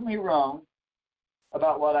prove me wrong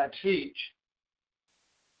about what I teach.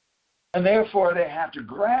 And therefore, they have to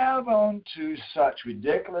grab onto such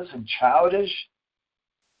ridiculous and childish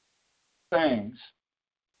things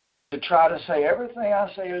to try to say everything I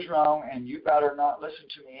say is wrong and you better not listen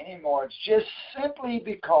to me anymore. It's just simply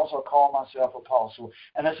because I call myself apostle.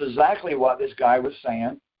 And that's exactly what this guy was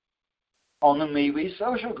saying on the MeWe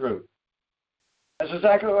social group. That's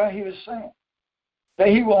exactly what he was saying. That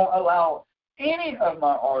he won't allow any of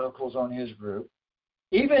my articles on his group,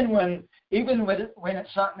 even when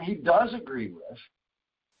it's something he does agree with.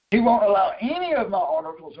 He won't allow any of my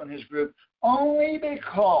articles on his group only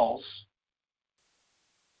because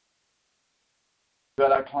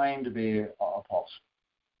that I claim to be an apostle.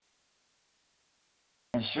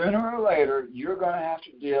 And sooner or later, you're going to have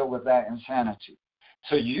to deal with that insanity.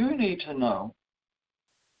 So you need to know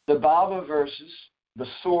the Bible verses, the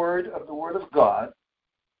sword of the Word of God,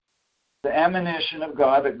 the ammunition of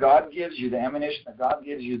God that God gives you, the ammunition that God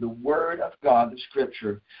gives you, the Word of God, the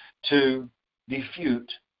Scripture, to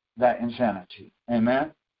defute that insanity.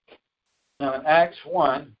 Amen? Now in Acts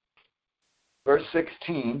 1, verse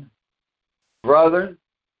 16, brethren,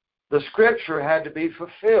 the scripture had to be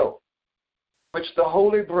fulfilled, which the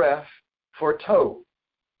Holy Breath foretold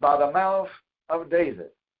by the mouth of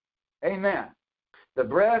David. Amen. The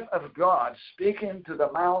breath of God speaking to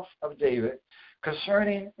the mouth of David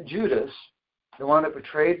concerning Judas, the one that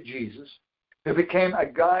betrayed Jesus, who became a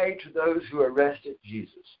guide to those who arrested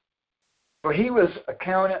Jesus. For he was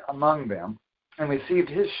accounted among them and received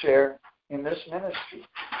his share in this ministry.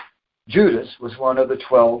 Judas was one of the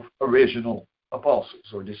 12 original apostles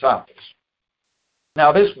or disciples.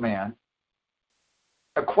 Now this man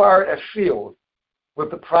acquired a field with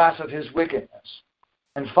the price of his wickedness,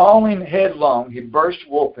 and falling headlong, he burst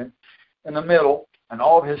open in the middle, and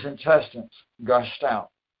all his intestines gushed out.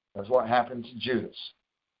 That's what happened to Judas.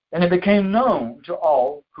 And it became known to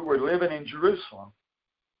all who were living in Jerusalem,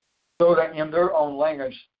 so that in their own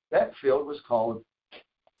language, that field was called,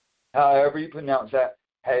 however you pronounce that,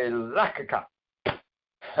 Halakha.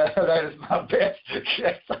 That is my best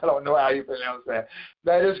guess. I don't know how you pronounce that.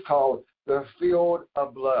 That is called the field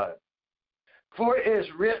of blood. For it is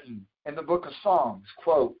written in the book of Psalms,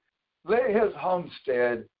 quote, let his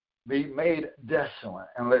homestead be made desolate,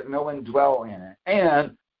 and let no one dwell in it.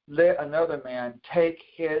 And let another man take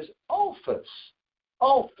his office,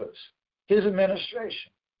 his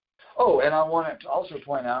administration. Oh, and I wanted to also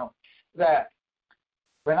point out that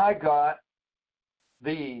when I got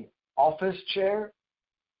the office chair,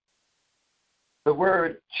 the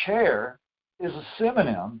word chair is a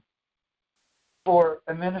synonym for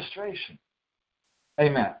administration.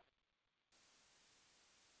 Amen.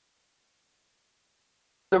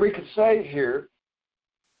 So we could say here,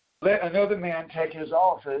 let another man take his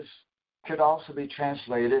office, could also be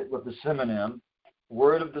translated with the synonym,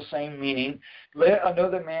 word of the same meaning. Let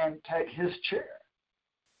another man take his chair,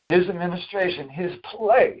 his administration, his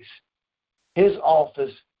place, his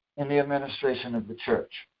office in the administration of the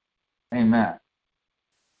church. Amen.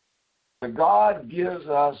 But God gives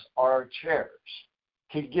us our chairs.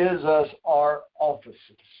 He gives us our offices,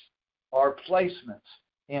 our placements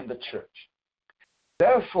in the church.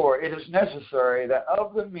 Therefore, it is necessary that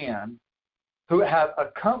of the men who have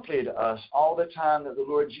accompanied us all the time that the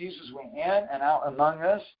Lord Jesus went in and out among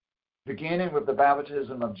us, beginning with the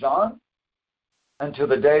baptism of John until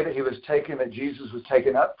the day that he was taken, that Jesus was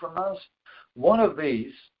taken up from us, one of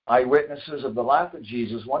these eyewitnesses of the life of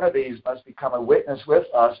Jesus, one of these must become a witness with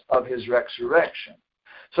us of his resurrection.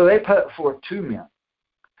 So they put forth two men.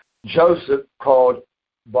 Joseph, called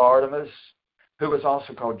Barnabas, who was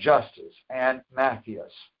also called Justus, and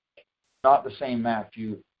Matthias, not the same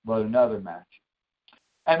Matthew, but another Matthew.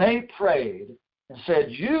 And they prayed and said,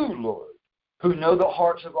 you, Lord, who know the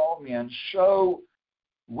hearts of all men, show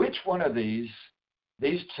which one of these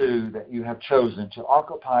two that you have chosen to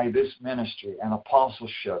occupy this ministry and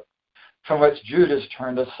apostleship from which Judas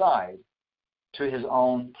turned aside to his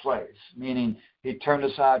own place, meaning he turned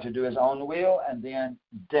aside to do his own will, and then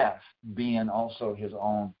death being also his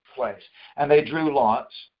own place. And they drew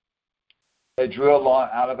lots. They drew a lot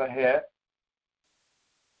out of a hat.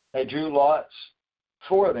 They drew lots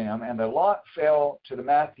for them, and the lot fell to the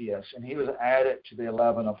Matthias, and he was added to the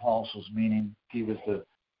 11 apostles, meaning he was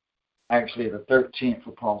actually the 13th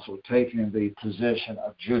apostle, taking the position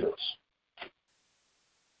of Judas.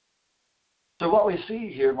 So what we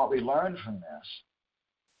see here and what we learn from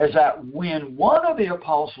this is that when one of the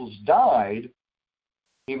apostles died,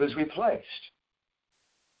 he was replaced.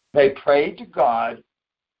 They prayed to God,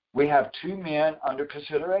 we have two men under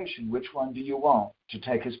consideration. Which one do you want to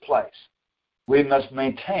take his place? We must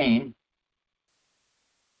maintain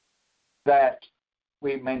that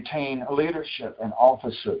we maintain leadership and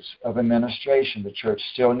offices of administration. The church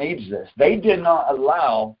still needs this. They did not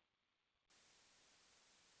allow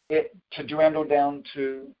it to dwindle down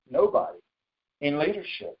to nobody in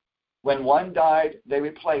leadership. When one died, they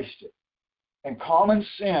replaced it. And common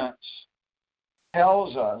sense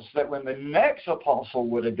tells us that when the next apostle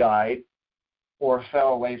would have died or fell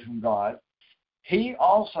away from God, he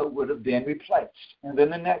also would have been replaced. And then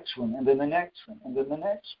the next one, and then the next one, and then the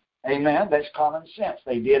next one. Amen? That's common sense.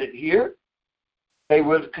 They did it here. They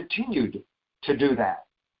would have continued to do that,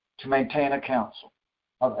 to maintain a council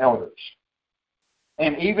of elders.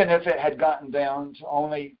 And even if it had gotten down to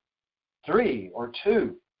only 3 or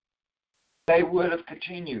 2, they would have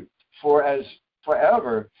continued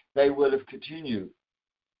forever. They would have continued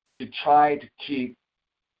to try to keep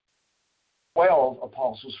 12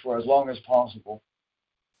 apostles for as long as possible.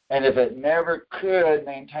 And if it never could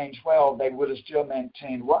maintain 12, they would have still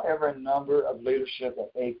maintained whatever number of leadership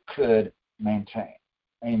that they could maintain.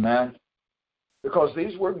 Amen? Because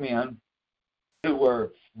these were men who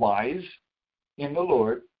were wise in the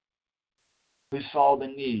Lord, who saw the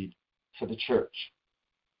need for the church.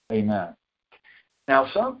 Amen. Now,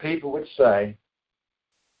 some people would say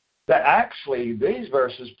that actually these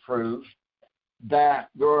verses prove that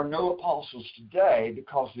there are no apostles today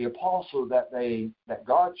because the apostle that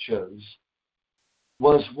God chose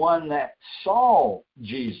was one that saw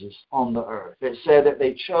Jesus on the earth. It said that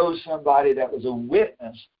they chose somebody that was a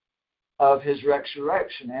witness of his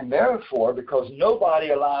resurrection. And therefore, because nobody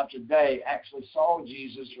alive today actually saw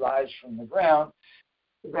Jesus rise from the ground,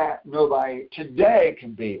 that nobody today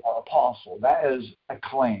can be an apostle. That is a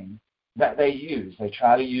claim that they use. They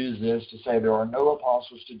try to use this to say there are no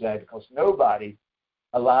apostles today because nobody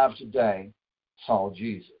alive today saw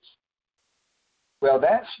Jesus. Well,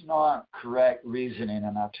 that's not correct reasoning,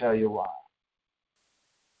 and I'll tell you why.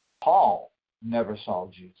 Paul never saw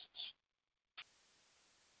Jesus.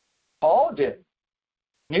 Paul didn't.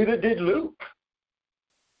 Neither did Luke.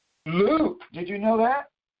 Luke, did you know that?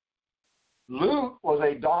 Luke was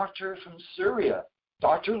a doctor from Syria.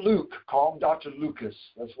 Dr. Luke, call him Dr. Lucas.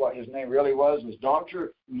 That's what his name really was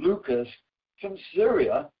Dr. Lucas from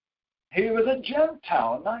Syria. He was a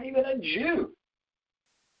Gentile, not even a Jew.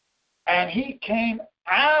 And he came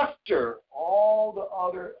after all the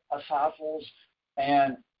other disciples,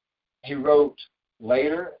 and he wrote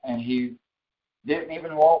later, and he didn't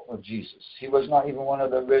even walk with Jesus. He was not even one of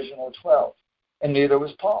the original 12, and neither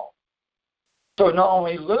was Paul. So not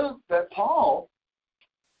only Luke, but Paul,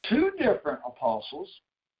 two different apostles,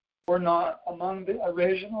 were not among the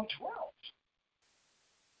original 12.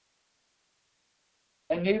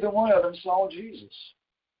 And neither one of them saw Jesus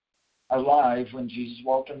alive when Jesus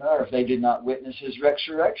walked on the earth. They did not witness his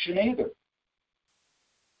resurrection either.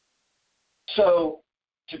 So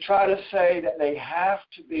to try to say that they have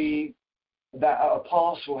to be, that an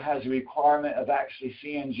apostle has a requirement of actually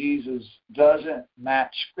seeing Jesus doesn't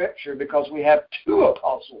match Scripture, because we have two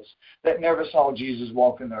apostles that never saw Jesus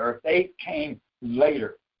walk on the earth. They came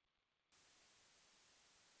later.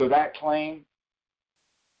 So that claim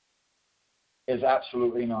is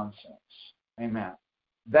absolutely nonsense. Amen.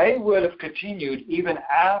 They would have continued even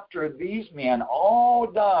after these men all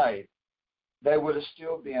died. They would have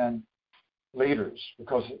still been leaders,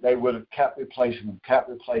 because they would have kept replacing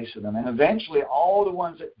them. And eventually all the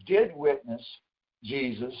ones that did witness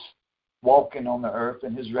Jesus walking on the earth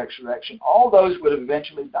and his resurrection, all those would have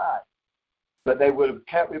eventually died. But they would have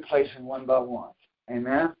kept replacing one by one.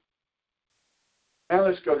 Amen? Now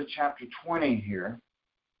let's go to chapter 20 here.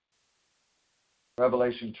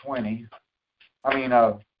 Revelation 20.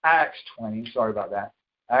 Acts 20. Sorry about that.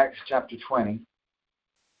 Acts chapter 20.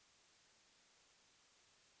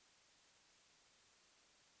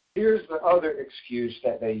 Here's the other excuse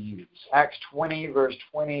that they use. Acts 20, verse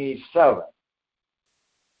 27.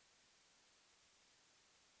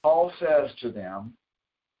 Paul says to them,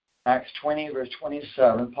 Acts 20, verse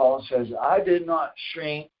 27, Paul says, I did not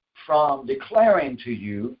shrink from declaring to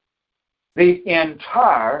you the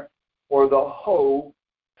entire or the whole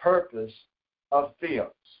purpose of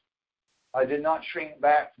Theos. I did not shrink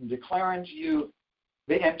back from declaring to you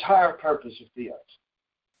the entire purpose of Theos.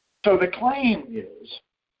 So the claim is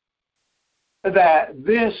that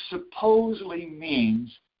this supposedly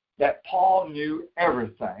means that Paul knew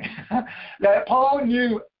everything. That Paul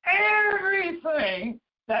knew everything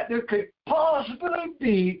that there could possibly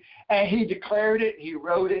be, and he declared it, he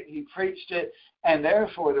wrote it, he preached it, and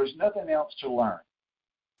therefore there's nothing else to learn,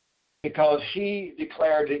 because he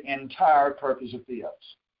declared the entire purpose of Theos.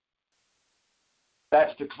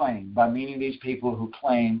 That's the claim, by meaning these people who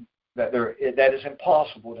claim that that is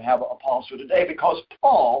impossible to have an apostle today, because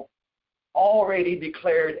Paul already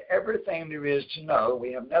declared everything there is to know.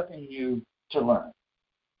 We have nothing new to learn.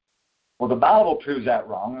 Well, the Bible proves that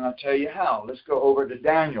wrong, and I'll tell you how. Let's go over to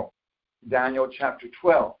Daniel. Daniel chapter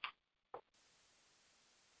 12.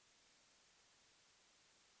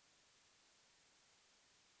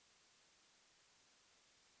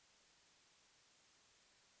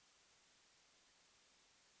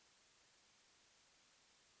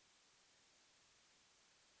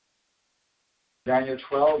 Daniel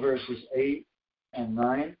 12, verses 8 and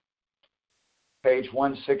 9. Page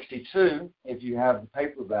 162, if you have the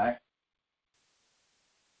paperback.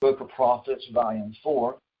 Book of Prophets, volume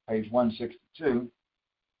 4, page 162.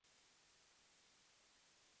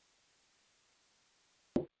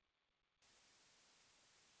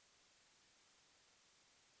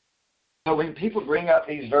 So when people bring up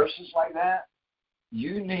these verses like that,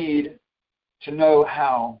 you need to know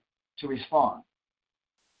how to respond.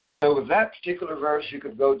 So with that particular verse, you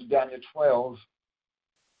could go to Daniel 12,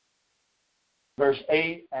 verse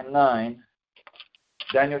 8 and 9.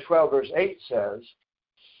 Daniel 12, verse 8 says,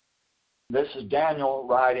 this is Daniel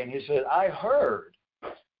writing, he said, I heard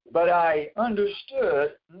but I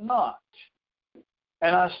understood not.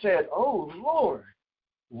 And I said, O Lord,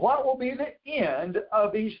 what will be the end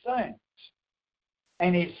of these things?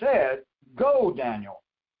 And he said, Go, Daniel,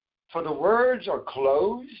 for the words are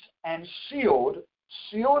closed and sealed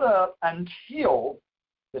up until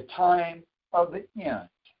the time of the end.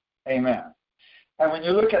 Amen. And when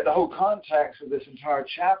you look at the whole context of this entire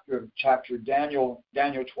chapter Daniel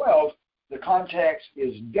 12, the context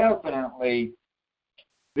is definitely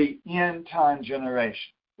the end time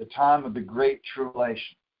generation, the time of the great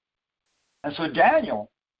tribulation. And so Daniel,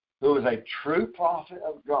 who was a true prophet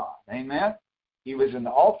of God, amen, he was in the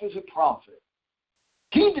office of prophet.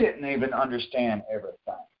 He didn't even understand everything.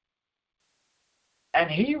 And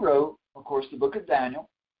he wrote, of course, the book of Daniel,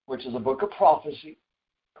 which is a book of prophecy,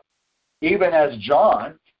 even as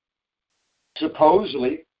John,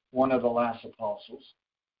 supposedly one of the last apostles,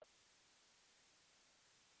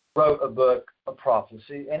 wrote a book of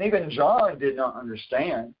prophecy. And even John did not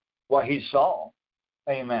understand what he saw.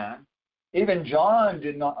 Amen. Even John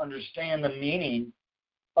did not understand the meaning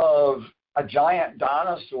of a giant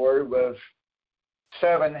dinosaur with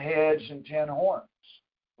 7 heads and 10 horns,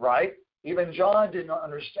 right? Even John did not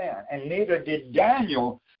understand, and neither did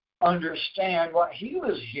Daniel understand what he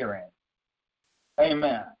was hearing.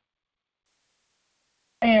 Amen.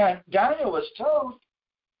 And Daniel was told,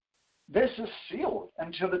 this is sealed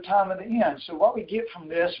until the time of the end. So what we get from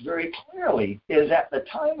this very clearly is at the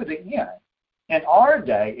time of the end, in our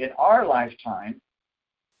day, in our lifetime,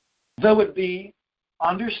 there would be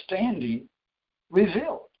understanding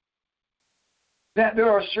revealed. That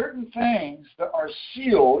there are certain things that are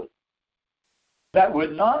sealed that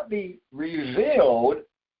would not be revealed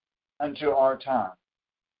until our time,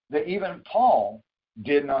 that even Paul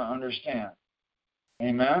did not understand.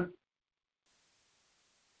 Amen?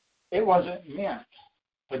 It wasn't meant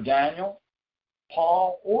for Daniel,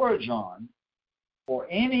 Paul, or John, or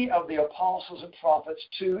any of the apostles and prophets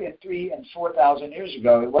 2,000 and 3,000 and 4,000 years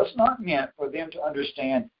ago. It was not meant for them to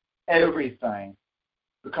understand everything,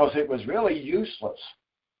 because it was really useless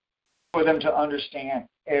for them to understand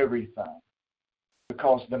everything,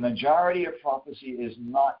 because the majority of prophecy is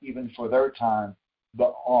not even for their time,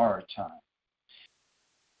 but our time.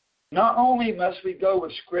 Not only must we go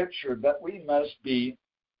with Scripture, but we must be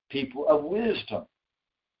people of wisdom.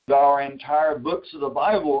 There are entire books of the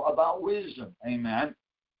Bible about wisdom. Amen.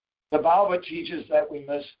 The Bible teaches that we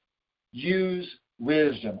must use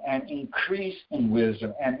wisdom and increase in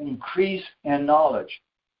wisdom and increase in knowledge.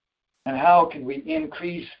 And how can we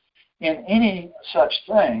increase in any such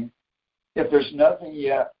thing if there's nothing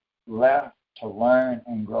yet left to learn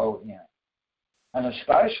and grow in? And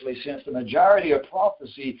especially since the majority of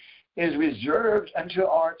prophecy is reserved until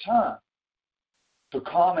our time. So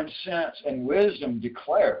common sense and wisdom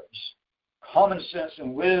declares, common sense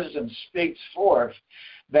and wisdom speaks forth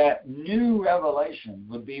that new revelation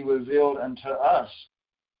would be revealed unto us,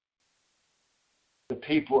 the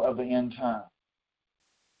people of the end time.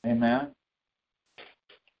 Amen?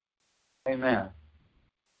 Amen.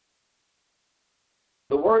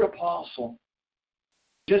 The word apostle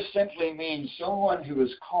just simply means someone who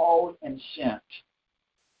is called and sent.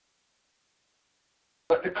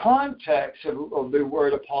 But the context of the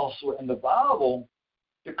word apostle in the Bible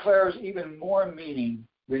declares even more meaning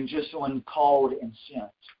than just someone called and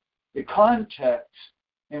sent. The context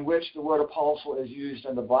in which the word apostle is used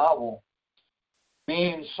in the Bible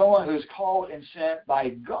means someone who is called and sent by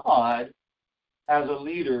God as a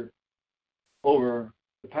leader over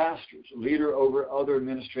the pastors, a leader over other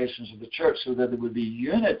administrations of the church, so that there would be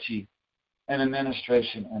unity in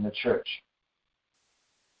administration in the church.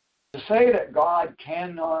 To say that God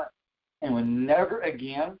cannot and will never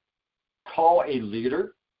again call a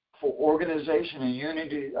leader for organization and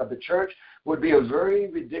unity of the church would be a very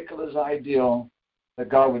ridiculous ideal, that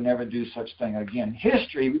God would never do such thing again.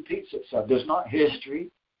 History repeats itself. Does not history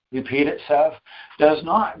repeat itself? Does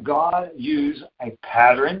not God use a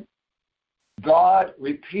pattern? God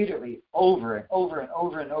repeatedly, over and over and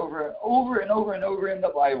over and over and over and over and over in the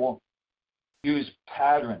Bible, used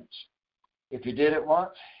patterns. If he did it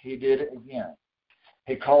once, he did it again.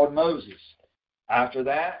 He called Moses. After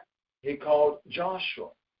that, he called Joshua.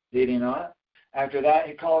 Did he not? After that,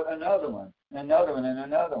 he called another one, and another one, and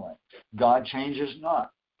another one. God changes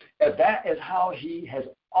not. If that is how he has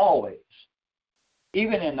always,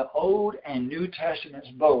 even in the Old and New Testaments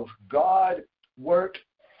both, God worked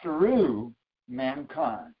through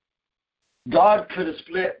mankind. God could have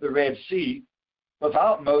split the Red Sea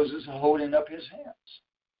without Moses holding up his hands.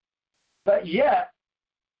 But yet,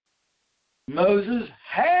 Moses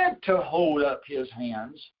had to hold up his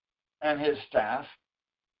hands and his staff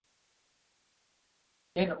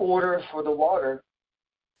in order for the water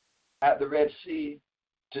at the Red Sea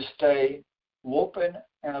to stay open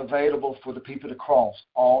and available for the people to cross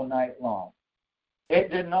all night long.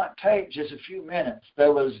 It did not take just a few minutes.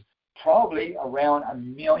 There was probably around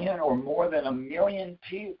 1 million or more than 1 million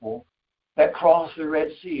people that crossed the Red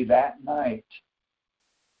Sea that night.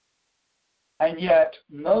 And yet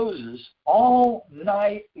Moses, all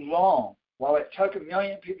night long, while it took 1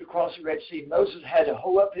 million people to cross the Red Sea, Moses had to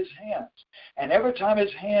hold up his hands. And every time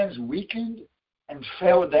his hands weakened and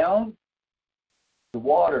fell down, the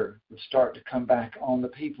water would start to come back on the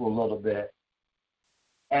people a little bit.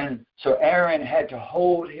 And so Aaron had to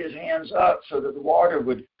hold his hands up so that the water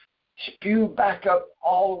would spew back up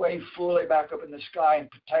all the way fully back up in the sky and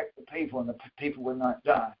protect the people, and the people would not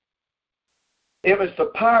die. It was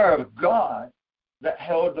the power of God that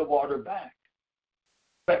held the water back.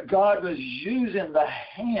 But God was using the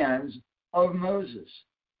hands of Moses,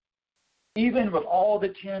 even with all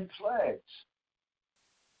the 10 plagues.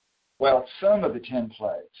 Well, some of the 10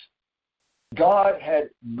 plagues. God had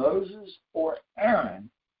Moses or Aaron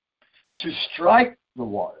to strike the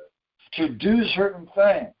water, to do certain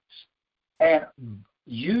things, and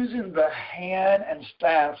using the hand and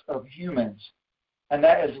staff of humans. And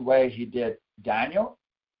that is the way he did Daniel,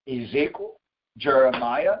 Ezekiel,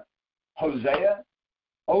 Jeremiah, Hosea,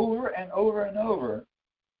 over and over and over,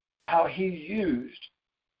 how he used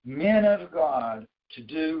men of God to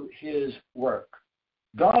do his work.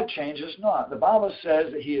 God changes not. The Bible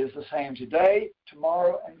says that he is the same today,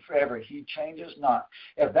 tomorrow, and forever. He changes not.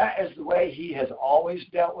 If that is the way he has always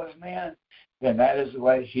dealt with man, then that is the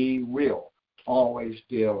way he will always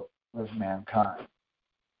deal with mankind.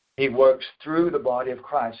 He works through the body of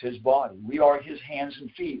Christ, his body. We are his hands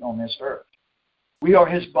and feet on this earth. We are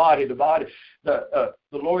his body. The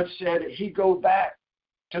Lord said that he'd go back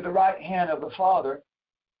to the right hand of the Father.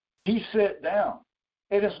 He sit down.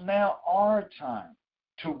 It is now our time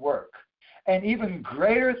to work. And even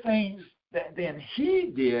greater things than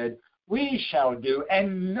he did, we shall do.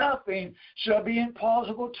 And nothing shall be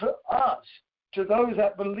impossible to us, to those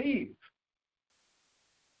that believe.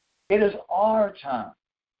 It is our time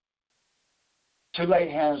to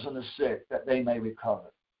lay hands on the sick that they may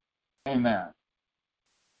recover. Amen.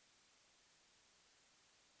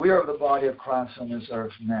 We are the body of Christ on this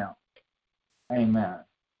earth now. Amen.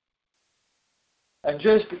 And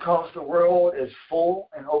just because the world is full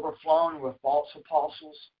and overflowing with false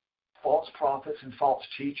apostles, false prophets, and false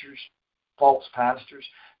teachers, false pastors,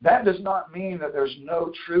 that does not mean that there's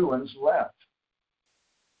no true ones left.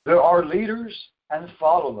 There are leaders and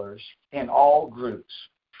followers in all groups,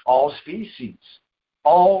 all species,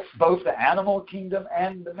 both the animal kingdom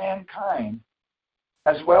and the mankind,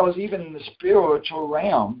 as well as even in the spiritual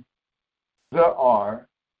realm, there are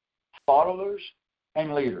followers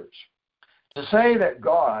and leaders. To say that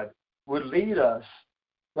God would lead us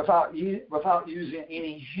without using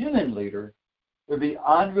any human leader would be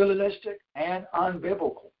unrealistic and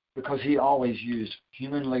unbiblical, because he always used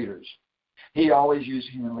human leaders. He always used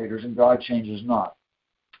human leaders, and God changes not.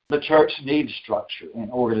 The church needs structure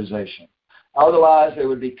and organization. Otherwise, there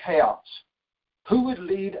would be chaos. Who would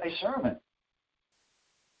lead a sermon?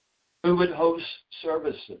 Who would host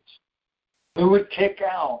services? Who would kick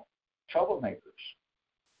out troublemakers?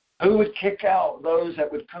 Who would kick out those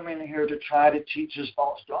that would come in here to try to teach us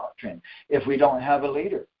false doctrine if we don't have a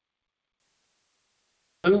leader?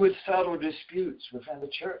 Who would settle disputes within the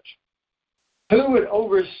church? Who would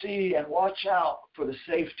oversee and watch out for the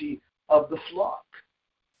safety of the flock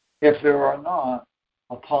if there are not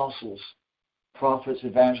apostles, prophets,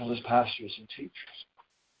 evangelists, pastors, and teachers?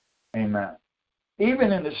 Amen.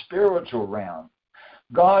 Even in the spiritual realm,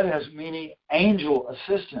 God has many angel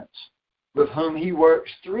assistants with whom he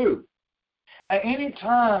works through. At any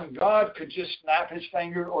time, God could just snap his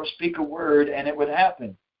finger or speak a word and it would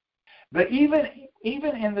happen. But even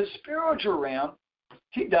in the spiritual realm,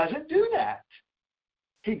 he doesn't do that.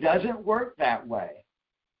 He doesn't work that way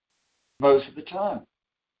most of the time.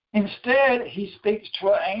 Instead, he speaks to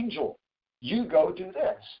an angel. You go do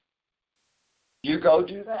this. You go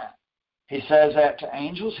do that. He says that to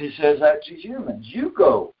angels. He says that to humans. You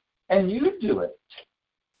go and you do it.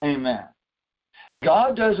 Amen.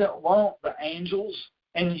 God doesn't want the angels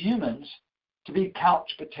and humans to be couch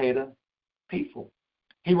potato people.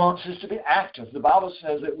 He wants us to be active. The Bible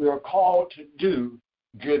says that we are called to do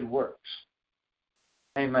good works.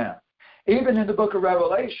 Amen. Even in the book of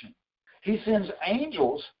Revelation, he sends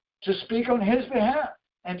angels to speak on his behalf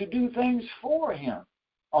and to do things for him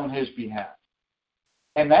on his behalf.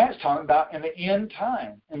 And that's talking about in the end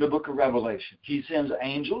time in the book of Revelation. He sends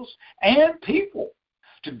angels and people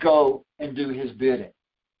to go and do his bidding.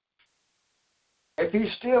 If he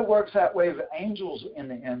still works that way with angels in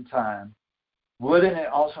the end time, wouldn't it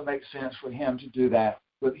also make sense for him to do that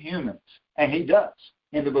with humans? And he does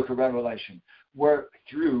in the book of Revelation, work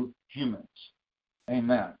through humans.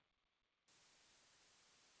 Amen.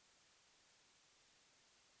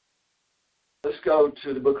 Let's go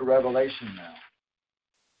to the book of Revelation now.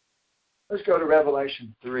 Let's go to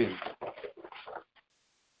Revelation 3.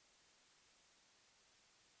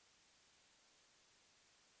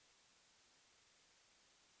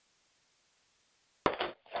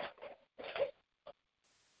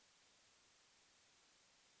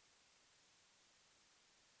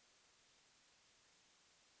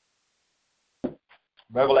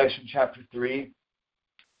 Revelation chapter 3.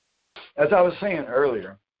 As I was saying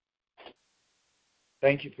earlier,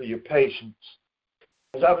 thank you for your patience.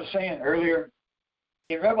 As I was saying earlier,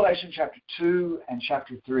 in Revelation chapter 2 and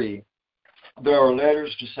chapter 3, there are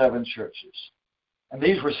letters to 7 churches. And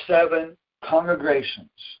these were 7 congregations,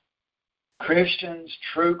 Christians,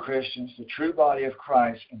 the true body of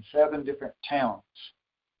Christ, in 7 different towns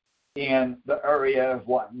in the area of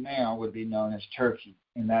what now would be known as Turkey,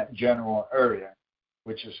 in that general area,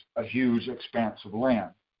 which is a huge expanse of land.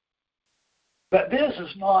 But this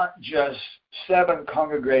is not just 7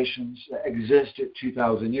 congregations that existed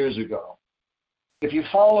 2,000 years ago. If you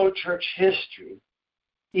follow church history,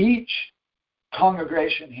 each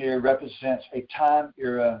congregation here represents a time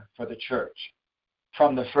era for the church.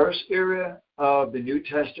 From the first era of the New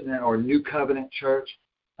Testament or New Covenant church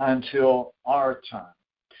until our time.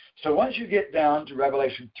 So once you get down to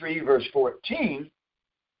Revelation 3, verse 14,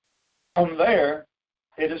 from there,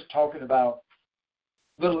 it is talking about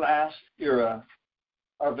the last era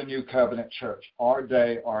of the New Covenant church, our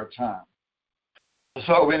day, our time.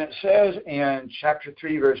 So when it says in chapter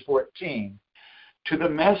 3, verse 14, to the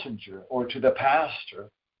messenger or to the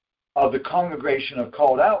pastor of the congregation of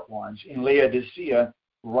called out ones in Laodicea,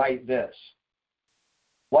 write this.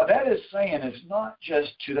 What that is saying is not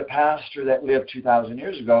just to the pastor that lived 2,000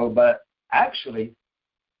 years ago, but actually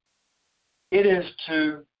it is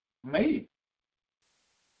to me,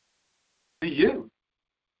 to you,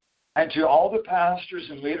 and to all the pastors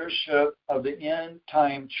and leadership of the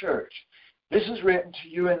end-time church. This is written to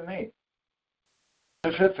you and me,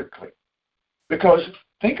 specifically. Because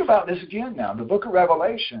think about this again now. The book of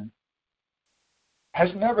Revelation has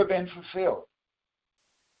never been fulfilled.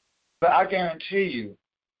 But I guarantee you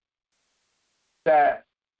that,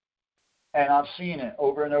 and I've seen it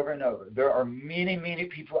over and over and over, there are many, many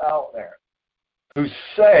people out there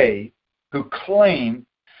who claim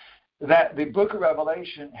that the book of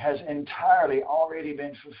Revelation has entirely already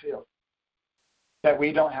been fulfilled. That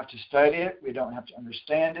we don't have to study it, we don't have to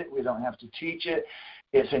understand it, we don't have to teach it.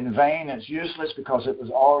 It's in vain, it's useless because it was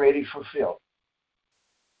already fulfilled.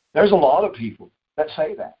 There's a lot of people that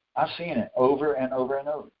say that. I've seen it over and over and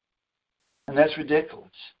over. And that's ridiculous.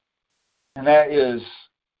 And that is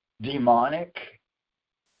demonic,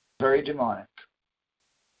 very demonic.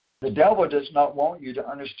 The devil does not want you to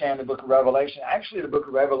understand the book of Revelation. Actually, the book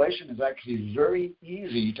of Revelation is actually very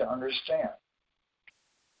easy to understand.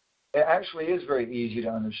 It actually is very easy to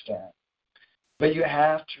understand. But you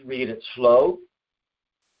have to read it slow,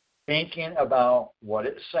 thinking about what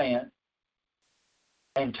it's saying,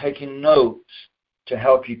 and taking notes to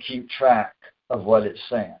help you keep track of what it's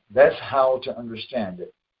saying. That's how to understand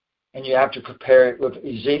it. And you have to compare it with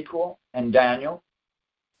Ezekiel and Daniel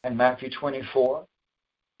and Matthew 24.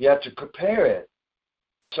 You have to compare it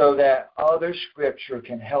so that other scripture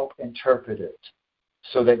can help interpret it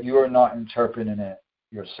so that you are not interpreting it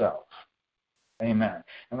yourself. Amen.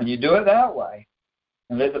 And when you do it that way,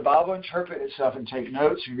 and let the Bible interpret itself and take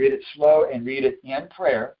notes and read it slow and read it in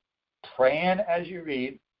prayer, praying as you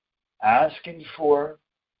read, asking for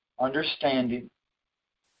understanding,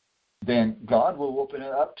 then God will open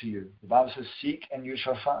it up to you. The Bible says, seek and you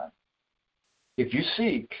shall find. If you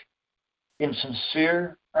seek in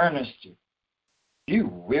sincere earnesty, you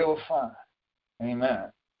will find.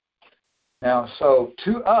 Amen. Now, so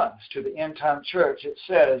to us, to the end-time church, it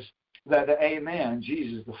says that the Amen,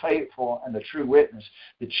 Jesus, the faithful and the true witness,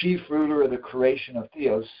 the chief ruler of the creation of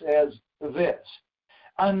Theos, says this.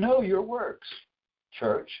 I know your works,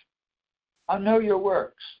 church. I know your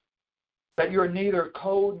works, that you are neither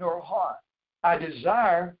cold nor hot. I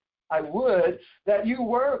would that you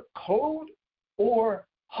were cold or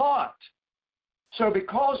hot. So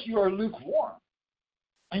because you are lukewarm,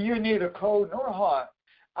 and you're neither cold nor hot,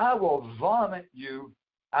 I will vomit you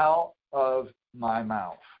out of my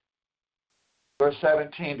mouth. Verse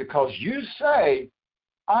 17, because you say,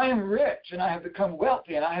 I am rich, and I have become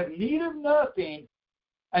wealthy, and I have need of nothing,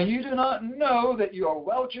 and you do not know that you are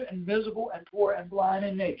wretched and miserable and poor and blind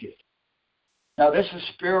and naked. Now, this is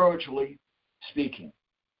spiritually speaking.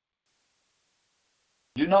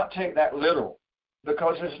 Do not take that literal,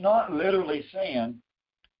 because it's not literally saying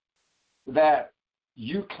that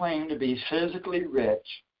you claim to be physically rich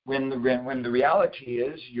when the reality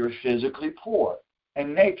is you're physically poor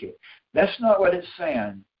and naked. That's not what it's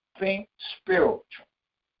saying. Think spiritual.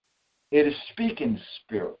 It is speaking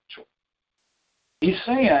spiritual. He's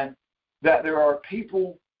saying that there are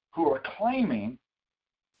people who are claiming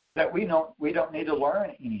that we don't need to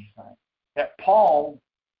learn anything. That Paul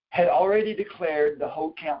had already declared the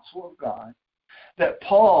whole counsel of God. That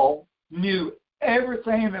Paul knew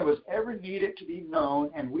everything that was ever needed to be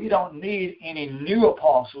known, and we don't need any new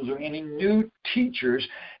apostles or any new teachers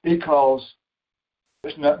because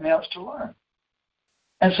there's nothing else to learn.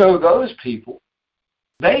 And so those people,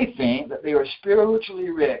 they think that they are spiritually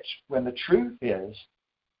rich when the truth is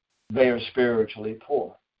they are spiritually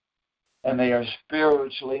poor and they are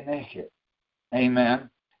spiritually naked. Amen.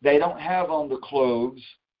 They don't have on the clothes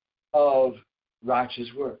of righteous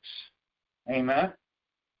works. Amen.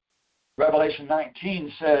 Revelation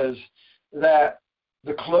 19 says that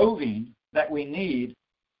the clothing that we need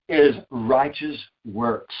is righteous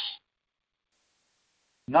works.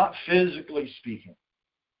 Not physically speaking,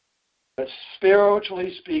 but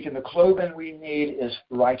spiritually speaking, the clothing we need is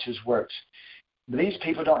righteous works. These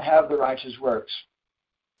people don't have the righteous works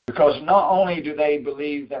because not only do they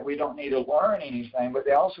believe that we don't need to learn anything, but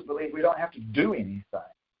they also believe we don't have to do anything.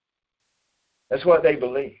 That's what they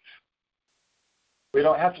believe. We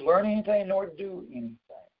don't have to learn anything nor do anything.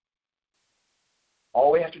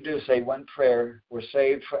 All we have to do is say one prayer, we're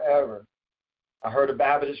saved forever. I heard a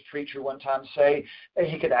Baptist preacher one time say that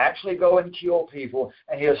he could actually go and kill people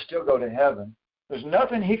and he'll still go to heaven. There's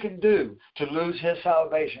nothing he can do to lose his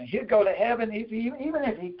salvation. He'll go to heaven even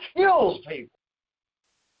if he kills people.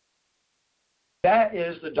 That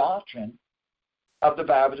is the doctrine of the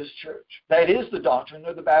Baptist church. That is the doctrine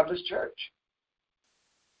of the Baptist church.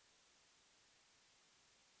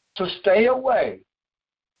 So stay away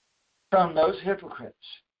from those hypocrites.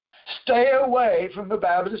 Stay away from the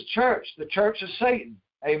Baptist church, the church of Satan.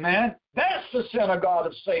 Amen? That's the synagogue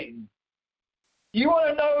of Satan. You want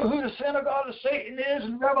to know who the synagogue of Satan is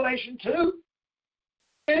in Revelation 2?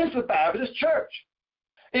 It is the Baptist church.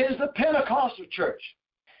 It is the Pentecostal church.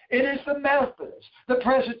 It is the Methodist, the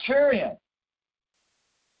Presbyterian,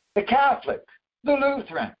 the Catholic, the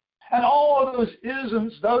Lutheran, and all of those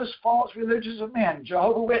isms, those false religions of men,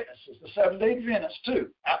 Jehovah's Witnesses, the Seventh-day Adventists too,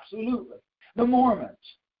 absolutely, the Mormons,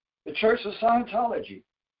 the Church of Scientology,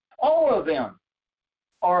 all of them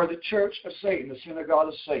are the church of Satan, the synagogue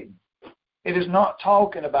of Satan. It is not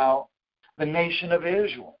talking about the nation of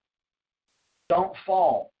Israel. Don't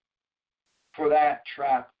fall for that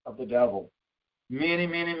trap of the devil. Many,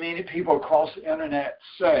 many, many people across the internet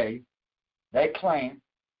say, they claim,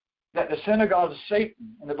 that the synagogue of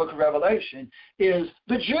Satan in the book of Revelation is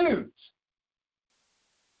the Jews.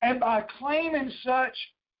 And by claiming such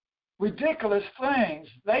ridiculous things,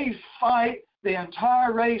 they fight the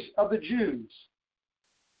entire race of the Jews.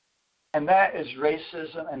 And that is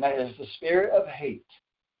racism, and that is the spirit of hate.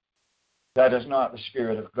 That is not the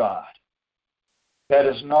Spirit of God. That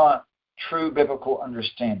is not true biblical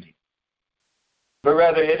understanding. But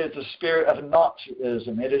rather it is the spirit of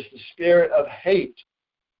Nazism. It is the spirit of hate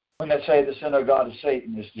when they say the synagogue of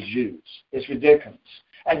Satan is the Jews. It's ridiculous.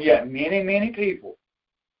 And yet many, many people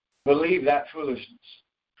believe that foolishness.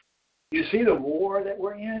 You see the war that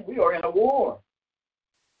we're in? We are in a war.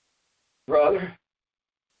 Brother,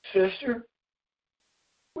 sister,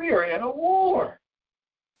 we are in a war.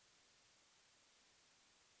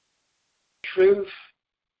 Truth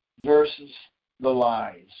versus the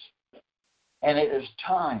lies. And it is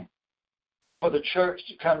time for the church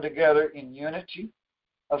to come together in unity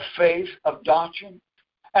of faith, of doctrine,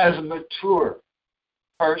 as a mature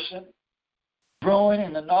person, growing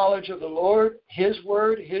in the knowledge of the Lord, His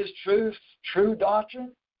Word, His truth, true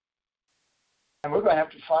doctrine. And we're going to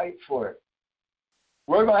have to fight for it.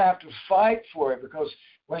 We're going to have to fight for it, because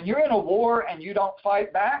when you're in a war and you don't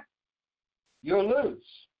fight back, you'll lose.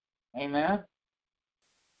 Amen?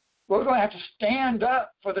 We're going to have to stand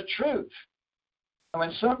up for the truth. And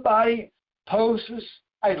when somebody posts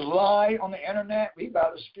a lie on the internet, we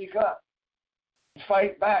got to speak up and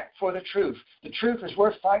fight back for the truth. The truth is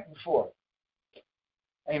worth fighting for.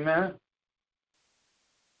 Amen?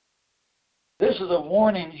 This is a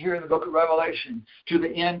warning here in the book of Revelation to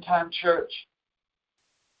the end-time church.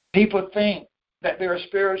 People think that they're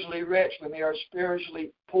spiritually rich when they are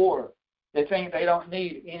spiritually poor. They think they don't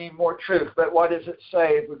need any more truth. But what does it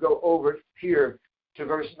say if we go over here to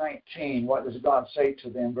verse 19? What does God say to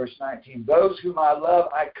them? Verse 19, those whom I love,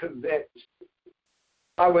 I convict.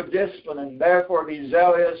 I would discipline, and therefore be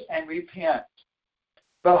zealous and repent.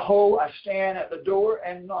 Behold, I stand at the door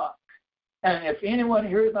and knock. And if anyone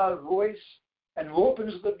hears my voice and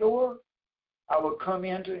opens the door, I will come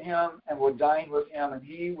into him and will dine with him, and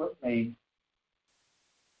he with me.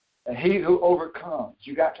 And he who overcomes,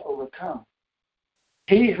 you got to overcome.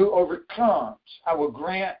 He who overcomes, I will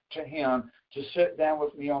grant to him to sit down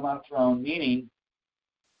with me on my throne, meaning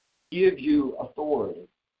give you authority.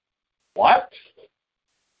 What?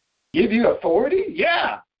 Give you authority?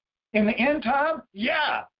 Yeah. In the end time?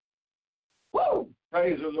 Yeah. Woo!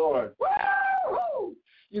 Praise the Lord. Woo!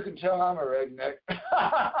 You can tell I'm a redneck.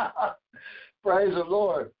 Praise the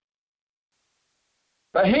Lord.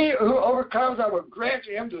 But he who overcomes, I will grant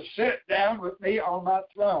him to sit down with me on my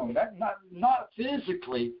throne. That not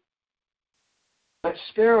physically, but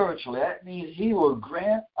spiritually. That means he will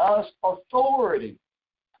grant us authority.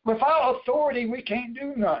 Without authority, we can't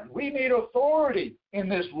do nothing. We need authority in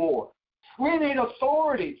this war. We need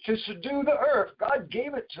authority to subdue the earth. God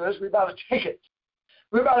gave it to us. We've got to take it.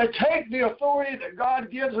 We've got to take the authority that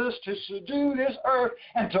God gives us to subdue this earth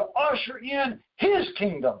and to usher in his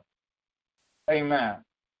kingdom. Amen.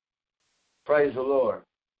 Praise the Lord.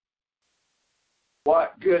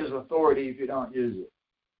 What good is authority if you don't use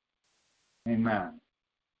it? Amen.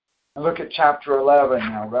 And look at chapter 11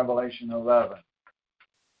 now, Revelation 11.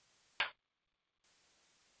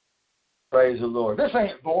 Praise the Lord. This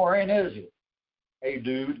ain't boring, is it? Hey,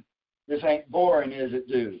 dude. This ain't boring, is it,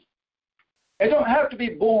 dude? It don't have to be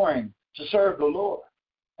boring to serve the Lord.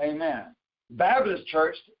 Amen. Baptist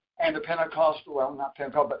church and the Pentecostal, well, not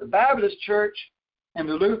Pentecostal, but the Baptist church and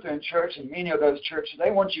the Lutheran church and many of those churches,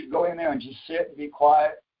 they want you to go in there and just sit and be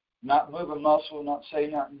quiet, not move a muscle, not say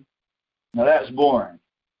nothing. Now, that's boring.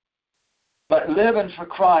 But living for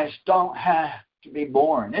Christ don't have to be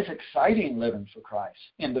boring. It's exciting living for Christ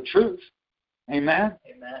in the truth. Amen?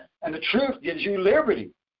 Amen. And the truth gives you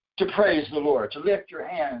liberty to praise the Lord, to lift your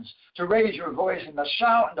hands, to raise your voice and to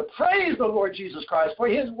shout and to praise the Lord Jesus Christ, for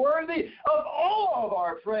he is worthy of all of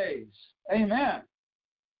our praise. Amen.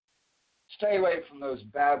 Stay away from those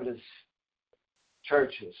Baptist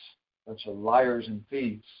churches, which are liars and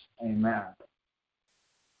thieves. Amen.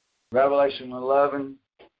 Revelation 11.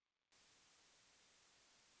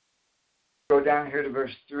 Go down here to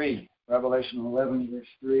verse 3. Revelation 11, verse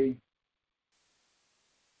 3.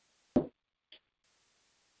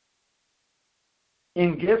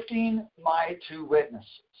 In gifting my two witnesses,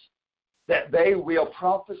 that they will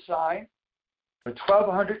prophesy for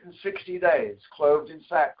 1,260 days, clothed in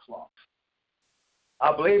sackcloth.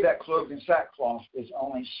 I believe that clothed in sackcloth is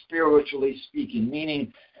only spiritually speaking,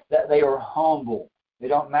 meaning that they are humble. It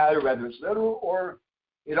don't matter whether it's literal or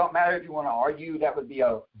it don't matter if you want to argue. That would be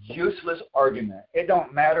a useless argument. It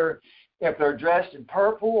don't matter if they're dressed in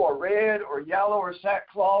purple or red or yellow or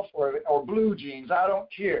sackcloth or blue jeans. I don't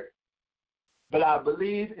care. But I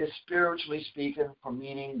believe it's spiritually speaking for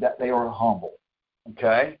meaning that they are humble.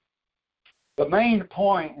 Okay? The main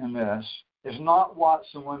point in this is not what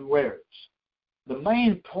someone wears. The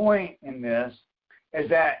main point in this is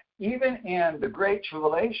that even in the Great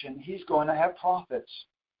Tribulation, he's going to have prophets.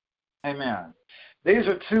 Amen. These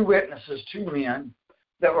are two witnesses, two men,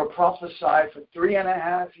 that were prophesied for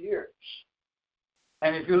 3.5 years.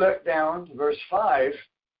 And if you look down to verse 5,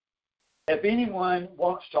 if anyone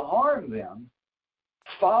wants to harm them,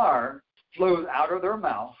 fire flows out of their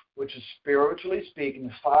mouth, which is spiritually speaking,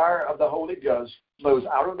 the fire of the Holy Ghost flows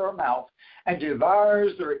out of their mouth and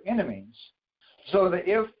devours their enemies. So that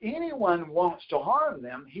if anyone wants to harm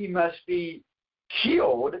them, he must be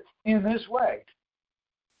killed in this way.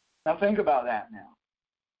 Now think about that now.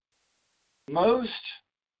 Most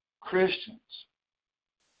Christians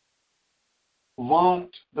want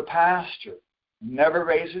the pastor never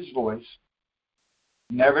raise his voice,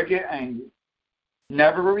 never get angry,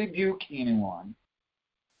 never rebuke anyone.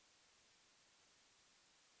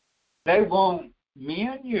 They want me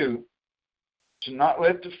and you to not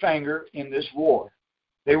lift a finger in this war.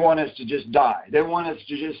 They want us to just die. They want us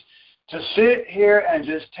to sit here and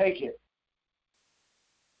just take it.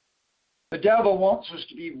 The devil wants us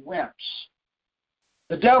to be wimps.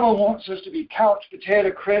 The devil wants us to be couch potato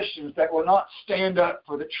Christians that will not stand up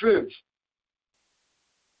for the truth.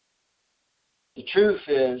 The truth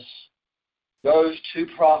is, those two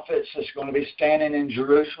prophets that's going to be standing in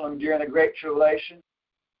Jerusalem during the Great Tribulation,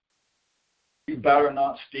 you better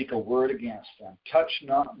not speak a word against them. Touch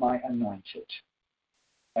not my anointed.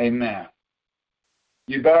 Amen.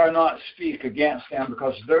 You better not speak against them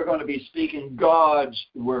because they're going to be speaking God's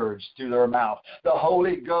words through their mouth. The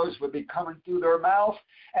Holy Ghost would be coming through their mouth,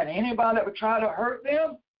 and anybody that would try to hurt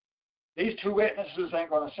them, these two witnesses ain't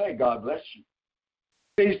going to say, God bless you.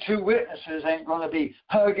 These two witnesses ain't going to be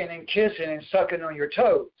hugging and kissing and sucking on your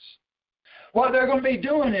toes. What they're going to be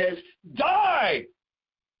doing is die.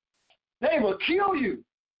 They will kill you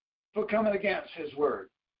for coming against his word.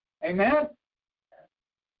 Amen?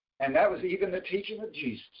 And that was even the teaching of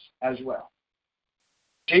Jesus as well.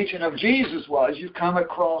 Teaching of Jesus was, you come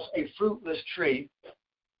across a fruitless tree,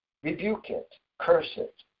 rebuke it, curse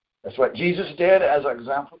it. That's what Jesus did as an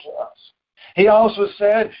example to us. He also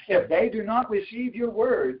said, if they do not receive your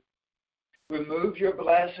word, remove your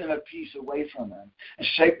blessing of peace away from them and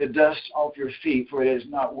shake the dust off your feet, for it is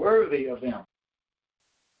not worthy of them.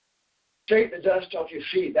 Shake the dust off your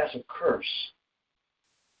feet, that's a curse.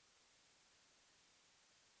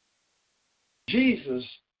 Jesus,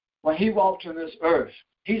 when he walked on this earth,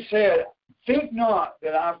 he said, think not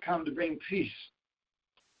that I've come to bring peace,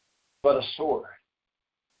 but a sword.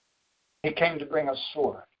 He came to bring a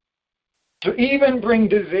sword. To even bring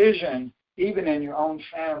division, even in your own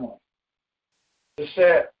family. To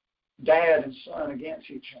set dad and son against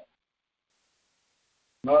each other.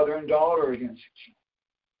 Mother and daughter against each other.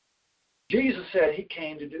 Jesus said he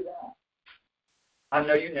came to do that. I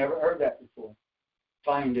know you never heard that before.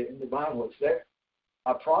 Find it in the Bible. It's there.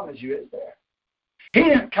 I promise you it's there. He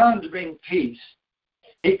didn't come to bring peace.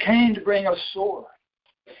 He came to bring a sword.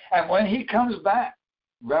 And when he comes back,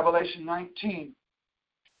 Revelation 19,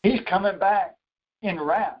 he's coming back in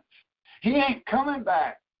wrath. He ain't coming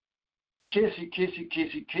back kissy, kissy,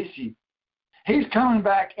 kissy, kissy. He's coming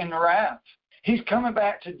back in wrath. He's coming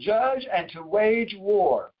back to judge and to wage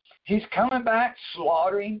war. He's coming back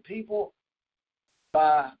slaughtering people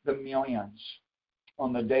by the millions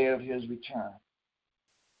on the day of his return.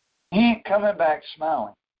 He ain't coming back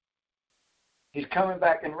smiling. He's coming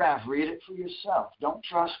back in wrath. Read it for yourself. Don't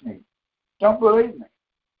trust me. Don't believe me.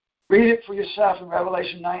 Read it for yourself in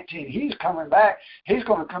Revelation 19. He's coming back. He's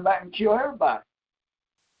going to come back and kill everybody.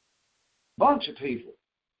 Bunch of people.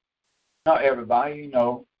 Not everybody, you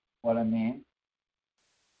know what I mean.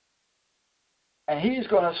 And he's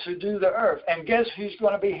going to subdue the earth. And guess who's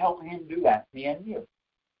going to be helping him do that? Me and you.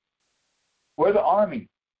 We're the army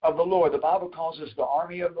of the Lord. The Bible calls us the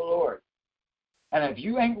army of the Lord. And if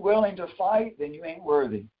you ain't willing to fight, then you ain't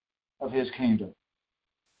worthy of his kingdom.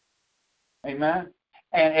 Amen?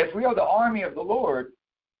 And if we are the army of the Lord,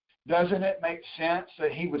 doesn't it make sense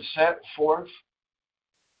that he would set forth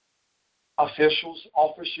officials,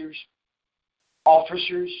 officers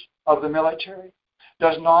of the military?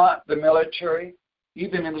 Does not the military,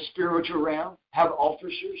 even in the spiritual realm, have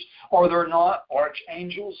officers? Are there not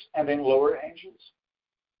archangels and then lower angels?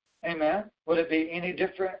 Amen? Would it be any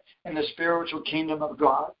different in the spiritual kingdom of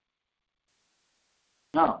God?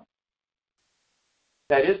 No.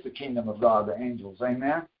 That is the kingdom of God, the angels.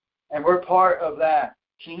 Amen? And we're part of that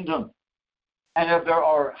kingdom. And if there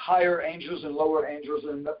are higher angels and lower angels,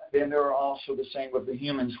 then there are also the same with the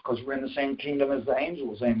humans, because we're in the same kingdom as the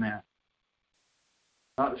angels. Amen?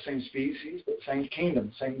 Not the same species, but same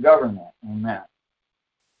kingdom, same government. Amen?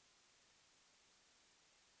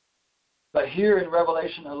 But here in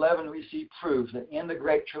Revelation 11, we see proof that in the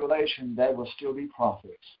Great Tribulation, there will still be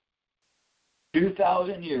prophets.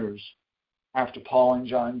 2,000 years after Paul and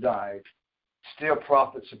John died, still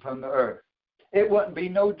prophets upon the earth. It wouldn't be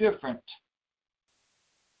no different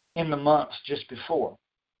in the months just before.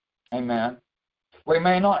 Amen. We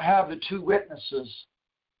may not have the two witnesses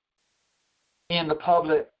in the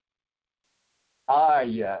public eye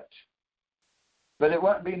yet, but it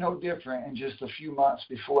wouldn't be no different in just a few months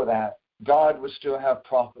before that. God would still have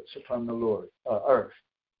prophets upon the earth.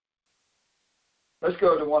 Let's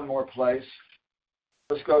go to one more place.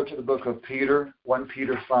 Let's go to the book of Peter, 1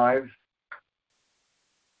 Peter 5.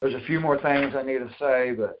 There's a few more things I need to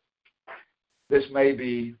say, but this may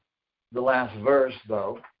be the last verse,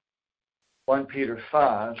 though. 1 Peter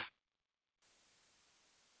 5.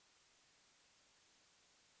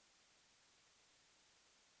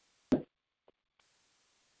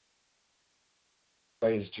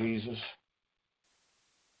 Praise Jesus.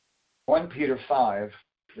 1 Peter 5,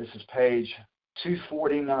 this is page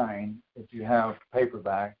 249, if you have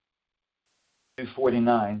paperback,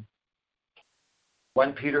 249.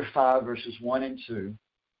 1 Peter 5, verses 1 and 2.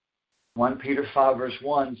 1 Peter 5, verse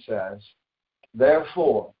 1 says,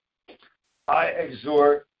 therefore, I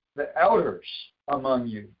exhort the elders among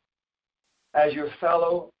you, as your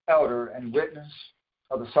fellow elder and witness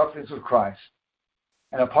of the sufferings of Christ,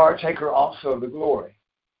 and a partaker also of the glory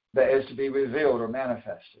that is to be revealed or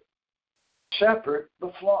manifested. Shepherd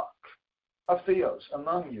the flock of Theos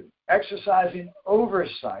among you, exercising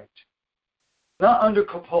oversight, not under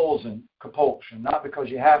compulsion, not because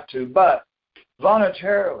you have to, but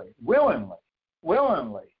voluntarily, willingly,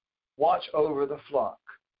 watch over the flock,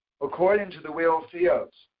 according to the will of Theos,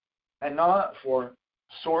 and not for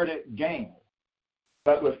sordid gain,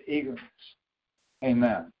 but with eagerness.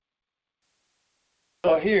 Amen.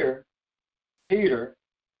 So here, Peter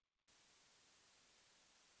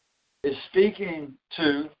is speaking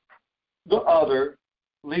to the other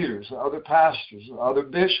leaders, the other pastors, the other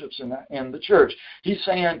bishops in the church. He's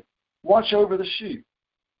saying, watch over the sheep.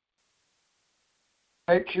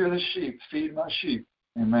 Take care of the sheep. Feed my sheep.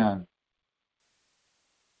 Amen.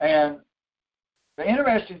 And the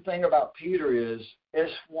interesting thing about Peter is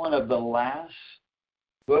it's one of the last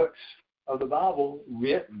books of the Bible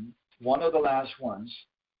written, one of the last ones.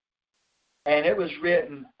 And it was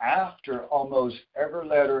written after almost every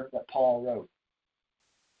letter that Paul wrote.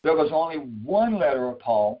 There was only one letter of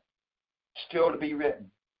Paul still to be written.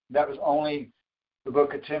 That was only the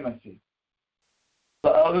book of Timothy.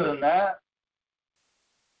 But other than that,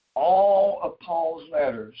 all of Paul's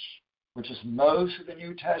letters, which is most of the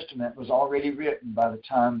New Testament, was already written by the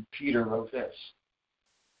time Peter wrote this.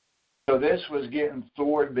 So this was getting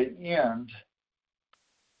toward the end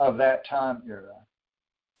of that time era.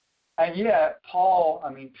 And yet,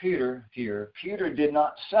 Peter did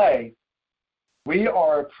not say, we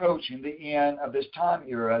are approaching the end of this time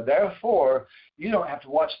era, therefore, you don't have to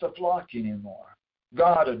watch the flock anymore.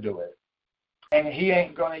 God will do it. And he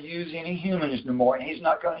ain't going to use any humans anymore, and he's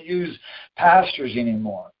not going to use pastors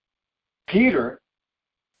anymore. Peter,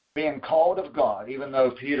 being called of God, even though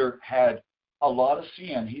Peter had a lot of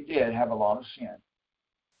sin, he did have a lot of sin.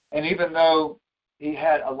 And even though he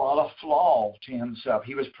had a lot of flaw to himself,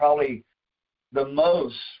 he was probably the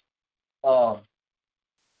most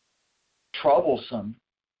troublesome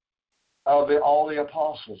of all the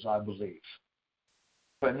apostles, I believe.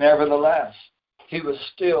 But nevertheless, he was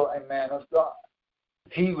still a man of God.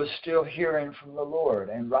 He was still hearing from the Lord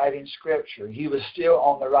and writing scripture. He was still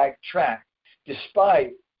on the right track,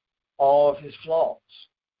 despite all of his flaws.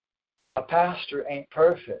 A pastor ain't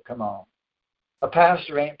perfect, come on. A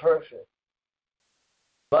pastor ain't perfect.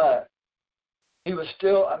 But he was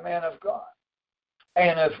still a man of God.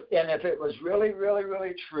 And if it was really, really,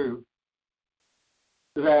 really true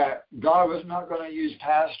that God was not going to use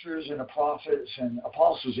pastors and prophets and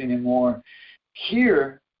apostles anymore,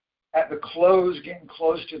 here at the close, getting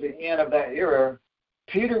close to the end of that era,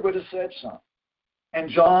 Peter would have said something. And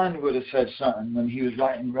John would have said something when he was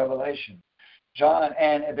writing Revelation. John,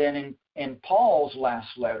 and then in Paul's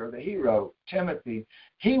last letter that he wrote, Timothy,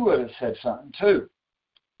 he would have said something too.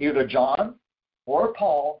 Either John or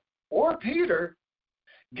Paul or Peter,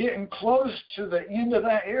 getting close to the end of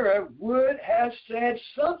that era, would have said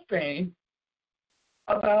something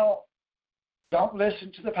about don't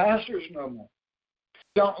listen to the pastors no more.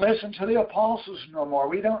 Don't listen to the apostles no more.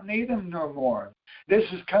 We don't need them no more. This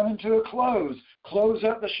is coming to a close. Close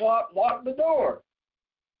up the shop, lock the door.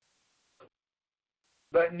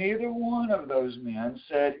 But neither one of those men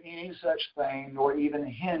said any such thing nor even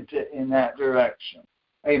hinted in that direction.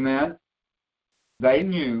 Amen? They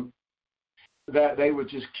knew that they would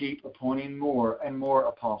just keep appointing more and more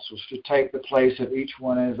apostles to take the place of each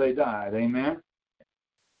one as they died. Amen?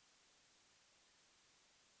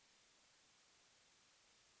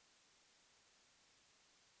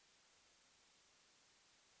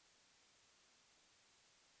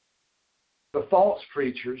 The false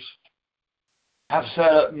preachers have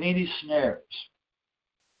set up many snares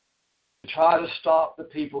to try to stop the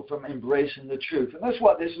people from embracing the truth. And that's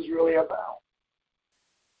what this is really about.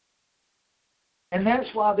 And that's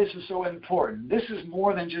why this is so important. This is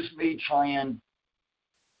more than just me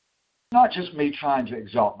not just me trying to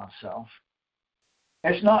exalt myself.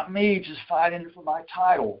 It's not me just fighting for my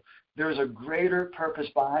title. There's a greater purpose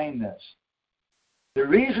behind this. The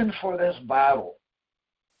reason for this battle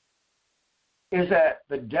is that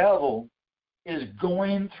the devil is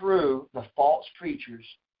going through the false preachers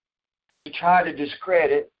to try to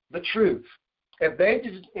discredit the truth. If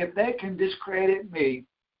they can discredit me,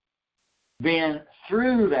 then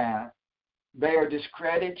through that, they are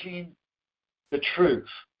discrediting the truth.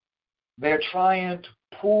 They're trying to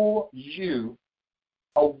pull you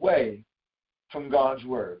away from God's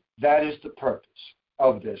word. That is the purpose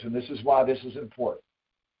of this, and this is why this is important.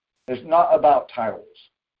 It's not about titles.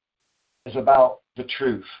 It's about the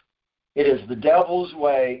truth. It is the devil's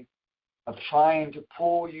way of trying to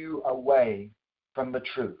pull you away from the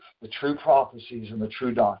truth, the true prophecies and the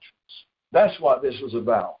true doctrines. That's what this was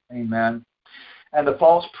about. Amen. And the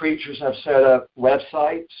false preachers have set up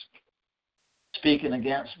websites speaking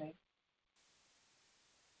against me.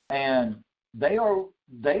 And they are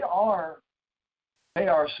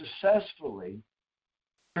successfully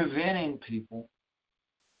preventing people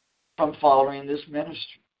from following this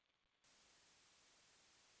ministry.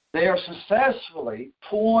 They are successfully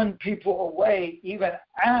pulling people away even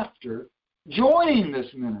after joining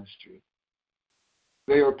this ministry.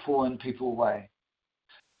 They are pulling people away.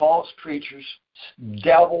 False preachers,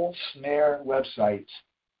 devil snare websites,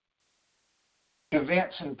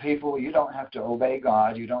 convincing people you don't have to obey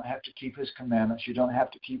God, you don't have to keep His commandments, you don't have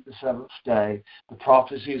to keep the seventh day, the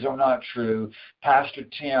prophecies are not true, Pastor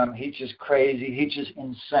Tim, he's just crazy, he's just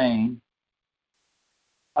insane,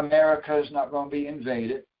 America is not going to be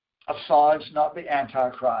invaded, Assad's not the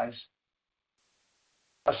Antichrist,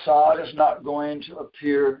 Assad is not going to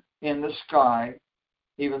appear in the sky,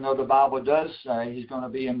 even though the Bible does say he's going to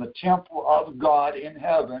be in the temple of God in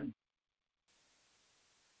heaven.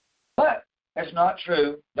 But it's not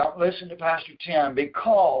true. Don't listen to Pastor Tim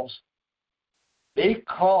because he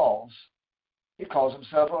calls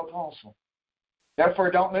himself an apostle.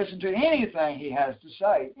 Therefore, don't listen to anything he has to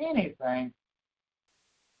say, anything,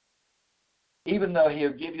 even though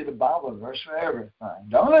he'll give you the Bible verse for everything.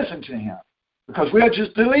 Don't listen to him because we'll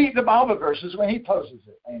just delete the Bible verses when he posts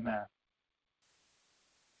it. Amen.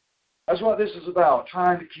 That's what this is about,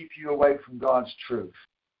 trying to keep you away from God's truth.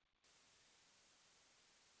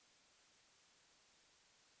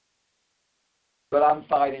 But I'm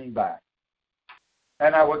fighting back.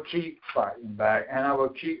 And I will keep fighting back. And I will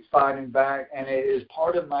keep fighting back. And it is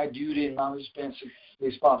part of my duty and my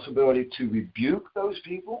responsibility to rebuke those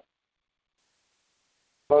people,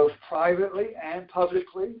 both privately and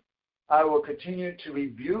publicly. I will continue to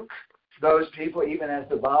rebuke those people, even as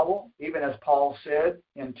the Bible, even as Paul said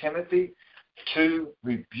in Timothy, to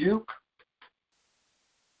rebuke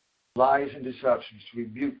lies and deceptions, to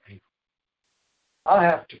rebuke people. I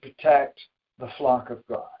have to protect the flock of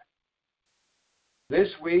God. This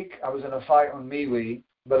week, I was in a fight on MeWe,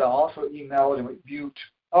 but I also emailed and rebuked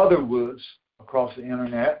other woods across the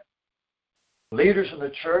internet. Leaders in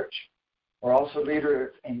the church are also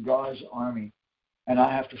leaders in God's army, and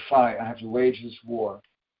I have to fight. I have to wage this war.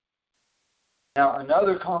 Now,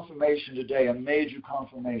 another confirmation today, a major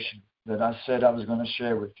confirmation that I said I was going to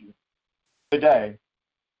share with you. Today,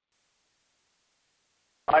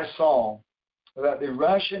 I saw that the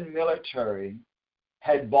Russian military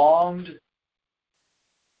had bombed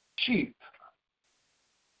sheep.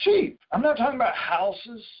 Sheep. I'm not talking about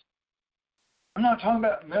houses. I'm not talking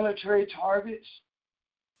about military targets.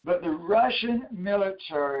 But the Russian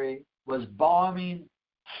military was bombing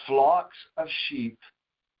flocks of sheep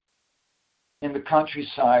in the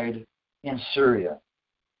countryside in Syria.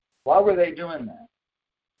 Why were they doing that?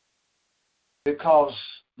 Because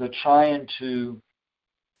they're trying to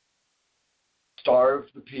starve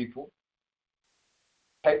the people,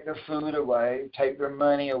 take their food away, take their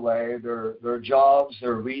money away, their jobs,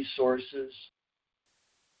 their resources,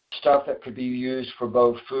 stuff that could be used for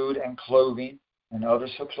both food and clothing and other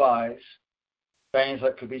supplies, things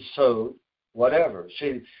that could be sowed, whatever.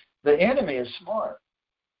 See, the enemy is smart.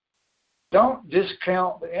 Don't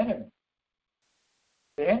discount the enemy.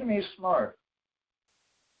 The enemy is smart.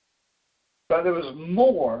 But there was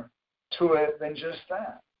more to it than just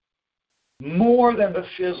that. More than the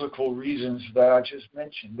physical reasons that I just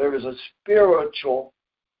mentioned. There is a spiritual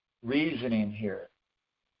reasoning here.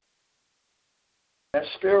 That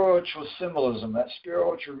spiritual symbolism, that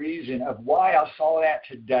spiritual reason of why I saw that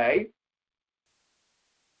today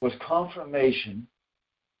was confirmation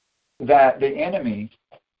that the enemy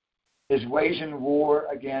is waging war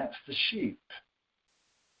against the sheep.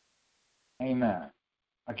 Amen.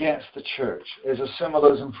 Against the church. There's a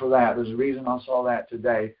symbolism for that. There's a reason I saw that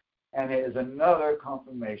today. And it is another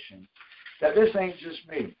confirmation that this ain't just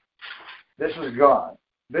me. This is God.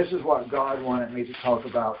 This is what God wanted me to talk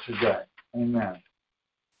about today. Amen.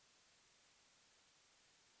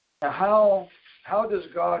 Now, how does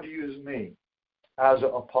God use me as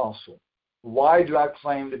an apostle? Why do I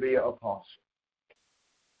claim to be an apostle?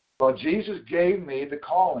 Well, Jesus gave me the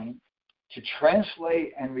calling to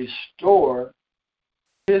translate and restore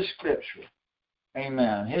His Scripture.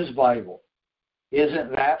 Amen. His Bible.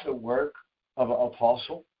 Isn't that the work of an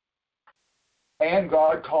apostle? And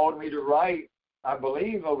God called me to write, I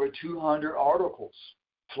believe, over 200 articles,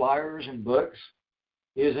 flyers, and books.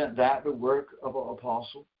 Isn't that the work of an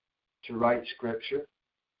apostle, to write Scripture?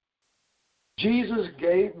 Jesus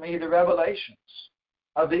gave me the revelations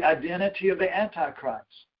of the identity of the Antichrist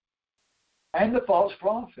and the false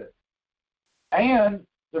prophet, and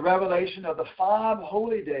the revelation of the 5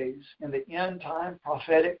 holy days in the end time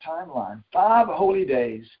prophetic timeline. 5 holy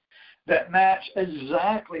days that match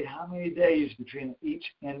exactly how many days between each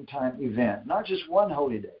end time event. Not just one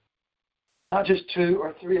holy day. Not just 2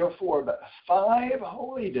 or 3 or 4, but 5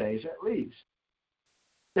 holy days at least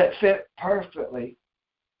that fit perfectly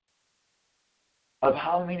of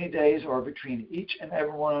how many days are between each and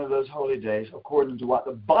every one of those holy days, according to what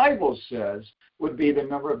the Bible says would be the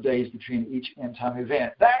number of days between each end-time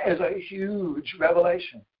event. That is a huge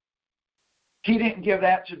revelation. He didn't give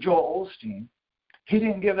that to Joel Osteen. He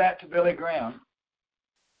didn't give that to Billy Graham.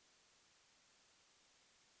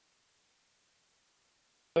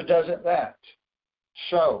 So doesn't that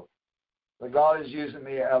show that God is using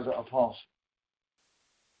me as an apostle?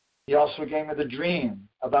 He also gave me the dream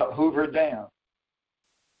about Hoover Dam,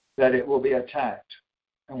 that it will be attacked.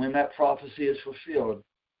 And when that prophecy is fulfilled,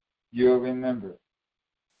 you'll remember.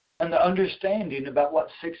 And the understanding about what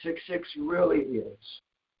 666 really is,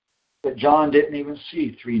 that John didn't even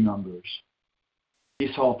see 3 numbers.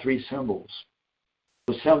 He saw 3 symbols,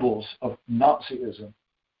 the symbols of Nazism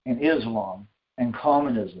and Islam and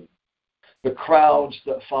communism, the crowds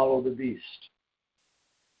that follow the beast.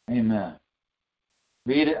 Amen.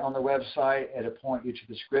 Read it on the website. It'll point you to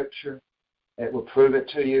the scripture. It will prove it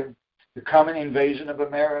to you. The coming invasion of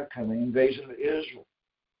America, the invasion of Israel,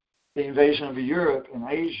 the invasion of Europe and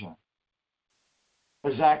Asia.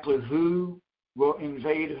 Exactly who will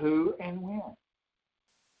invade who and when.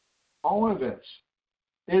 All of this.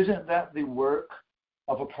 Isn't that the work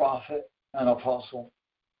of a prophet and apostle?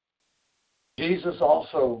 Jesus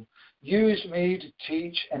also used me to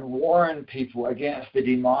teach and warn people against the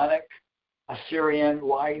demonic Assyrian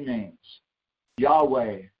lie names.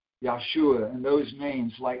 Yahweh, Yahshua, and those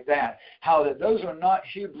names like that. How that those are not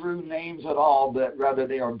Hebrew names at all, but rather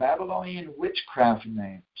they are Babylonian witchcraft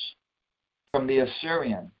names from the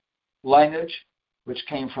Assyrian language, which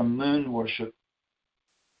came from moon worship.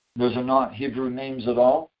 Those are not Hebrew names at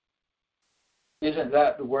all. Isn't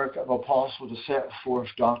that the work of apostle to set forth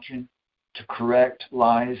doctrine, to correct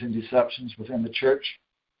lies and deceptions within the church?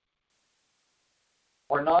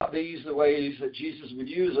 Are not these the ways that Jesus would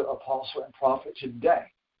use an apostle and prophet today?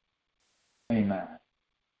 Amen.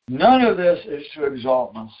 None of this is to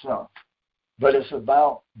exalt myself, but it's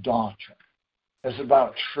about doctrine. It's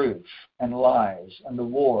about truth and lies and the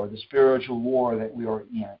war, the spiritual war that we are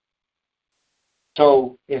in.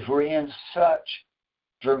 So if we're in such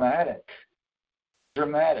dramatic,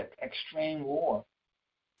 extreme war,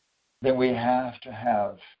 then we have to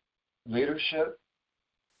have leadership.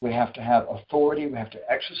 We have to have authority. We have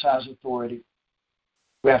to exercise authority.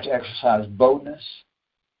 We have to exercise boldness.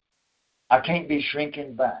 I can't be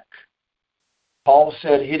shrinking back. Paul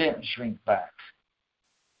said he didn't shrink back.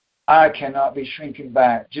 I cannot be shrinking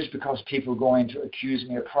back just because people are going to accuse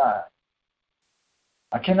me of pride.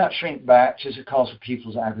 I cannot shrink back just because of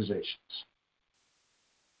people's accusations.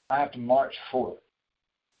 I have to march forward.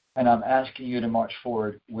 And I'm asking you to march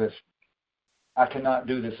forward with me. I cannot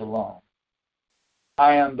do this alone.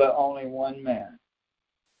 I am but only one man.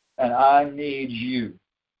 And I need you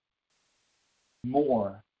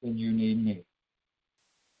more than you need me.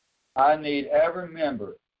 I need every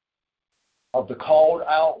member of the called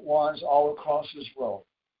out ones all across this world.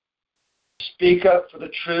 Speak up for the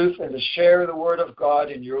truth and to share the word of God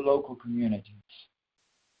in your local communities.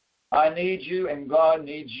 I need you and God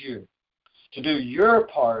needs you to do your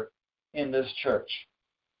part in this church.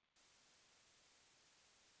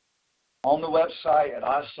 On the website at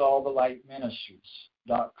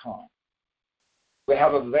ISawTheLightMinistries.com, we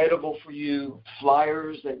have available for you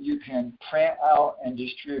flyers that you can print out and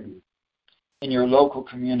distribute in your local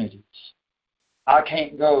communities. I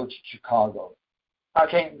can't go to Chicago. I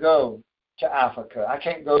can't go to Africa. I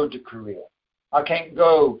can't go to Korea. I can't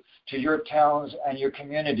go to your towns and your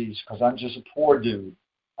communities because I'm just a poor dude.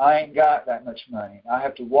 I ain't got that much money. I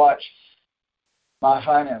have to watch my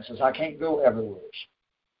finances. I can't go everywhere.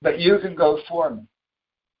 But you can go for me.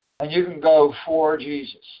 And you can go for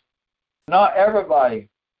Jesus. Not everybody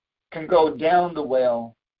can go down the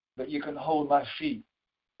well, but you can hold my feet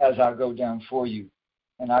as I go down for you.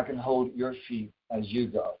 And I can hold your feet as you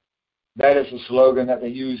go. That is the slogan that they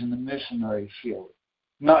use in the missionary field.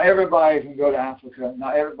 Not everybody can go to Africa.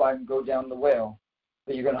 Not everybody can go down the well.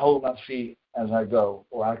 But you can hold my feet as I go,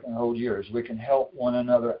 or I can hold yours. We can help one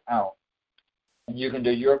another out. And you can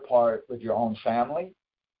do your part with your own family,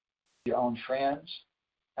 your own friends,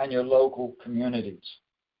 and your local communities.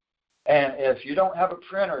 And if you don't have a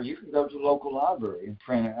printer, you can go to the local library and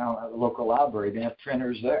print it out at the local library. They have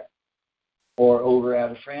printers there. Or over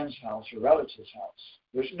at a friend's house or relative's house.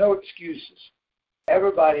 There's no excuses.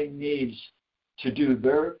 Everybody needs to do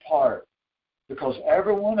their part because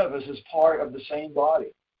every one of us is part of the same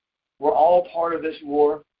body. We're all part of this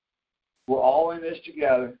war. We're all in this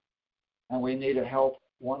together, and we need to help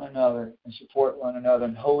one another and support one another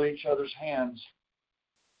and hold each other's hands.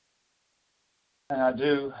 And I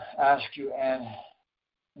do ask you and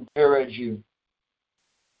encourage you,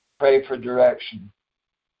 Pray for direction.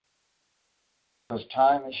 Because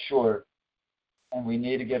time is short and we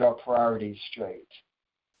need to get our priorities straight.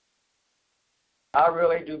 I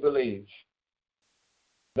really do believe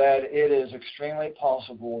that it is extremely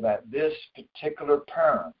possible that this particular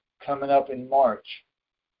term coming up in March,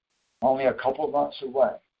 only a couple of months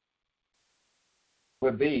away,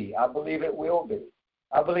 would be, I believe it will be,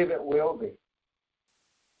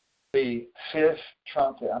 the fifth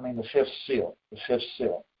seal.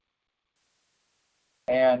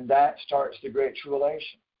 And that starts the Great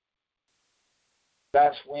Tribulation.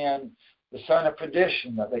 That's when the son of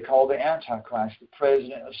perdition, that they call the Antichrist, the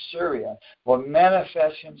president of Syria, will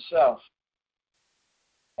manifest himself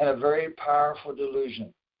in a very powerful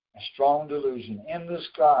delusion, a strong delusion in the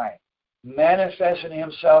sky, manifesting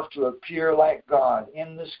himself to appear like God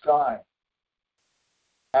in the sky.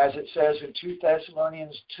 As it says in 2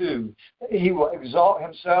 Thessalonians 2, that he will exalt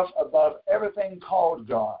himself above everything called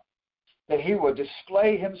God, that he will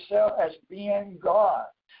display himself as being God,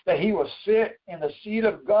 that he will sit in the seat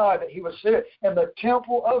of God, that he will sit in the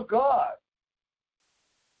temple of God.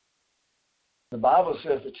 The Bible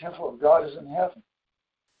says the temple of God is in heaven.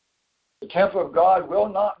 The temple of God will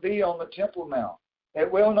not be on the Temple Mount. It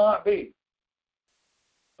will not be.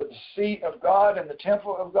 But the seat of God and the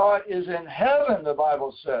temple of God is in heaven, the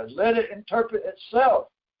Bible says. Let it interpret itself.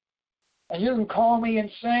 And you can call me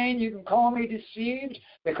insane, you can call me deceived,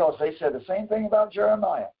 because they said the same thing about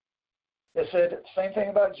Jeremiah. They said the same thing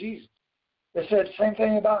about Jesus. They said the same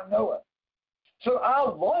thing about Noah. So I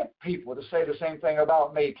want people to say the same thing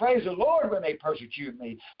about me. Praise the Lord when they persecute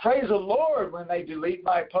me. Praise the Lord when they delete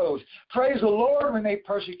my post. Praise the Lord when they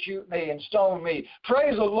persecute me and stone me.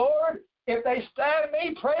 Praise the Lord if they stab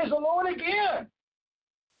me. Praise the Lord again.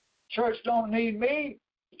 Church don't need me.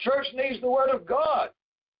 The church needs the Word of God.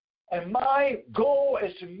 And my goal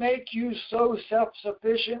is to make you so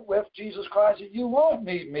self-sufficient with Jesus Christ that you won't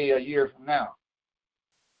need me a year from now.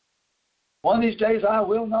 One of these days I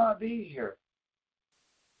will not be here.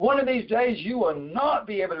 One of these days you will not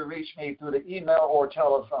be able to reach me through the email or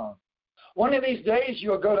telephone. One of these days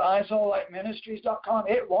you'll go to isoliteministries.com.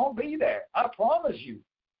 It won't be there. I promise you.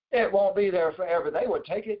 It won't be there forever. They will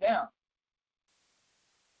take it down.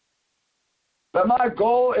 But my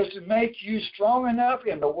goal is to make you strong enough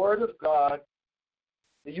in the Word of God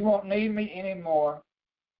that you won't need me anymore.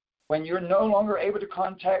 When you're no longer able to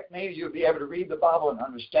contact me, you'll be able to read the Bible and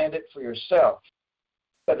understand it for yourself.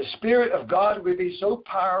 That the Spirit of God will be so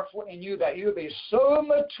powerful in you, that you'll be so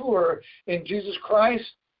mature in Jesus Christ,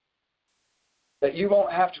 that you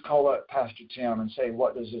won't have to call up Pastor Tim and say,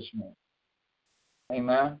 what does this mean?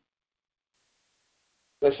 Amen?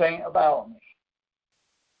 This ain't about me.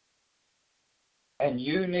 And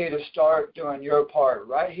you need to start doing your part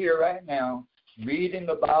right here, right now, reading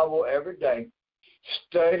the Bible every day,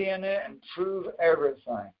 studying it, and prove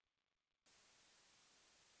everything.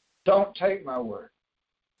 Don't take my word.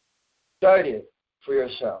 Study it for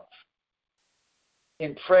yourself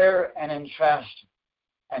in prayer and in fasting,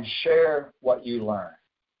 and share what you learn.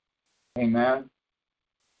 Amen?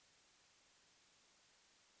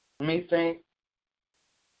 Let me think.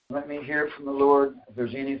 Let me hear from the Lord if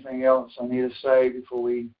there's anything else I need to say before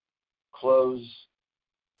we close.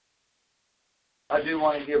 I do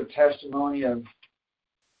want to give a testimony of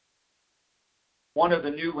one of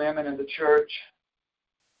the new women in the church.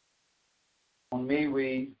 On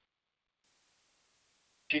me,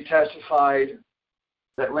 she testified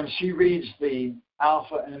that when she reads the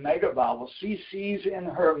Alpha and Omega Bible, she sees in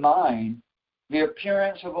her mind the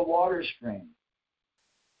appearance of a water stream,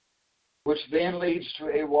 which then leads to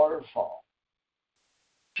a waterfall.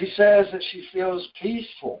 She says that she feels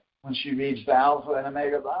peaceful when she reads the Alpha and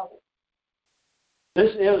Omega Bible.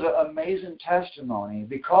 This is an amazing testimony,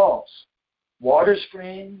 because water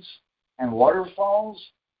streams and waterfalls,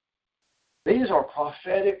 these are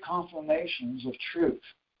prophetic confirmations of truth.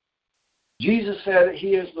 Jesus said that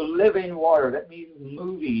he is the living water. That means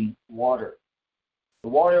moving water. The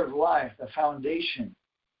water of life, the foundation,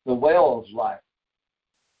 the well of life.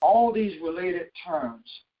 All these related terms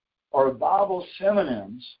are Bible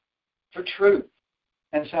synonyms for truth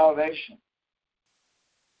and salvation.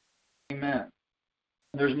 Amen.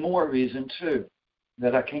 There's more reason, too,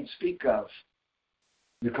 that I can't speak of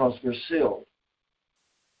because they're sealed.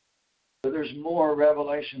 But there's more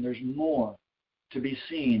revelation. There's more to be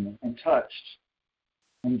seen and touched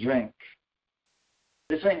and drink.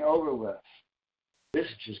 This ain't over with. This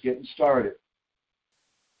is just getting started.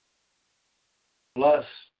 Plus,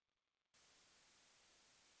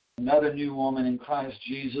 another new woman in Christ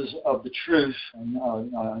Jesus of the truth,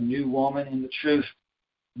 a new woman in the truth,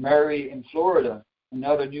 Mary in Florida,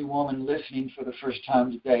 another new woman listening for the first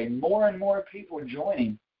time today. More and more people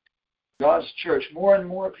joining God's church. More and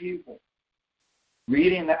more people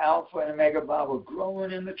reading the Alpha and Omega Bible,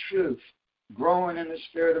 growing in the truth, growing in the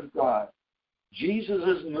Spirit of God. Jesus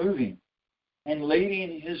is moving and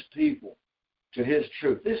leading his people to his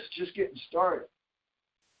truth. This is just getting started.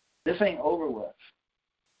 This ain't over with.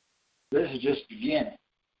 This is just beginning.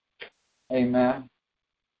 Amen.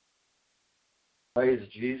 Praise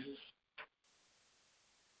Jesus.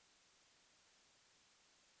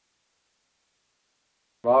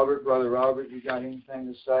 Robert, Brother Robert, you got anything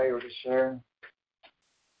to say or to share?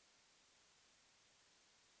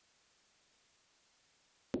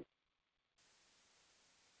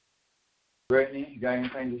 Brittany, you got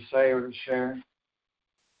anything to say or to share?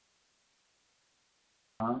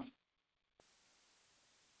 Huh?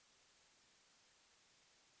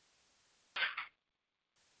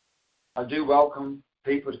 I do welcome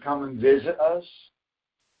people to come and visit us.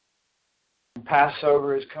 And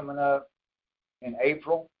Passover is coming up in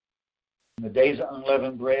April, and the Days of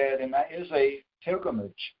Unleavened Bread, and that is a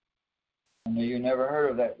pilgrimage. I know you never heard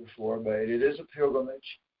of that before, but it is a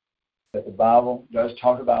pilgrimage that the Bible does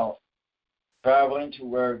talk about, traveling to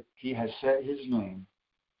where he has set his name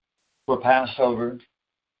for Passover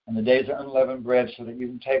and the Days of Unleavened Bread, so that you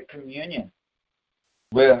can take communion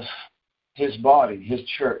with his body, his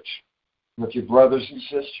church, with your brothers and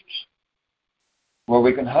sisters, where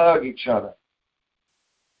we can hug each other.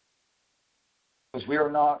 Because we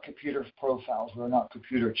are not computer profiles. We're not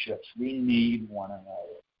computer chips. We need one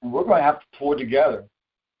another. And we're going to have to pull together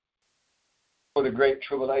for the Great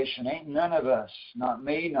Tribulation. Ain't none of us, not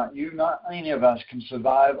me, not you, not any of us, can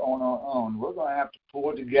survive on our own. We're going to have to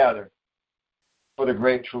pull together for the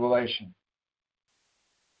Great Tribulation.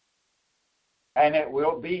 And it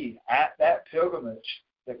will be at that pilgrimage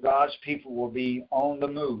that God's people will be on the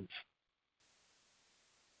move.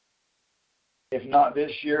 If not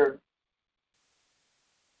this year,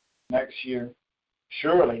 next year,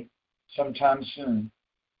 surely, sometime soon.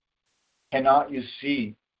 Cannot you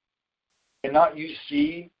see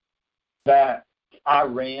that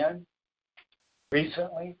Iran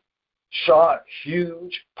recently shot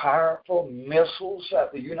huge, powerful missiles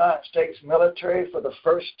at the United States military for the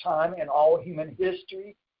first time in all human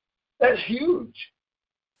history? That's huge.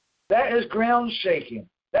 That is ground shaking.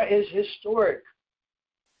 That is historic.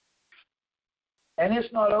 And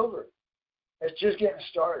it's not over. It's just getting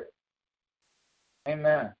started.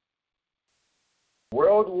 Amen.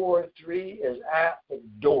 World War III is at the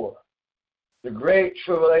door. The Great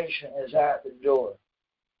Tribulation is at the door.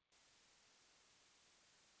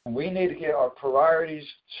 And we need to get our priorities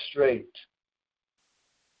straight.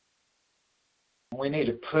 And we need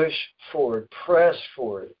to push forward, press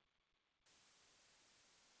forward.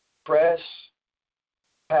 Press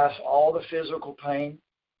past all the physical pain,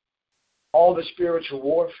 all the spiritual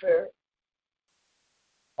warfare,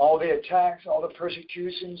 all the attacks, all the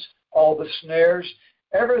persecutions, all the snares,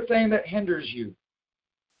 everything that hinders you.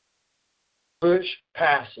 Push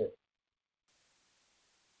past it.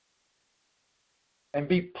 And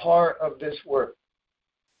be part of this work.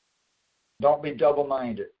 Don't be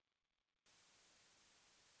double-minded.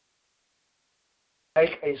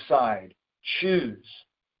 Take a side. Choose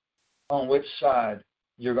on which side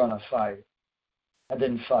you're going to fight. And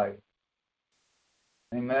then fight.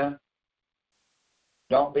 Amen?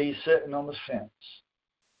 Don't be sitting on the fence.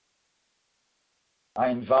 I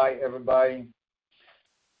invite everybody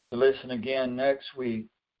to listen again next week,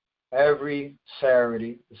 every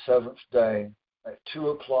Saturday, the 7th day, at 2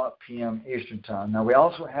 o'clock p.m. Eastern Time. Now, we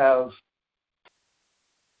also have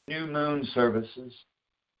new moon services.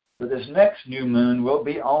 But this next new moon will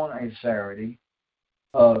be on a Saturday.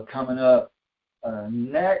 Coming up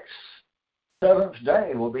next 7th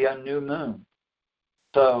day will be a new moon.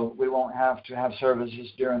 So we won't have to have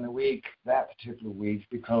services during the week, that particular week,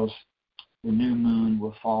 because the new moon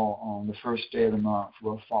will fall on the first day of the month,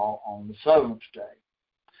 will fall on the 7th day.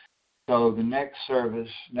 So the next service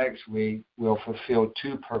next week will fulfill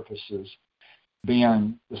two purposes,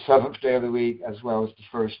 being the 7th day of the week as well as the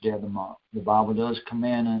first day of the month. The Bible does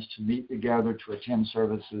command us to meet together to attend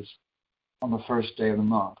services on the first day of the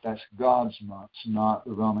month. That's God's month, not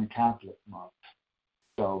the Roman Catholic month.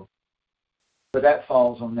 So, but that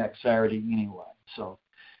falls on next Saturday anyway. So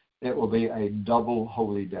it will be a double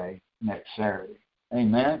holy day next Saturday.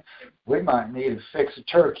 Amen. We might need to fix a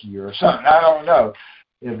turkey or something. I don't know.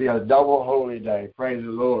 It'll be a double holy day. Praise the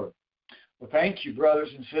Lord. Well, thank you, brothers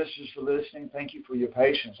and sisters, for listening. Thank you for your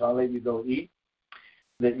patience. I'll let you go eat.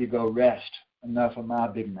 Let you go rest. Enough of my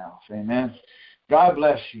big mouth. Amen. God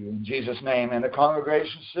bless you in Jesus' name. And the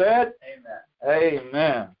congregation said, Amen.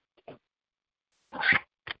 Amen.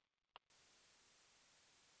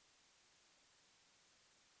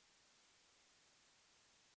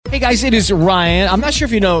 Hey guys, it is Ryan. I'm not sure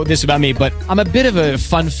if you know this about me, but I'm a bit of a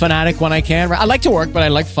fun fanatic when I can. I like to work, but I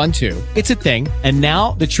like fun too. It's a thing. And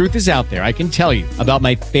now the truth is out there. I can tell you about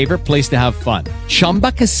my favorite place to have fun.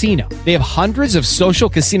 Chumba Casino. They have hundreds of social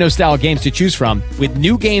casino style games to choose from with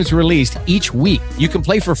new games released each week. You can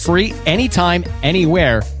play for free anytime,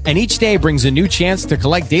 anywhere. And each day brings a new chance to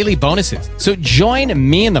collect daily bonuses. So join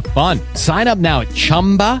me in the fun. Sign up now at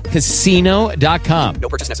ChumbaCasino.com. No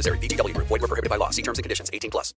purchase necessary. VGW Group. Void where prohibited by law. See terms and conditions. 18+.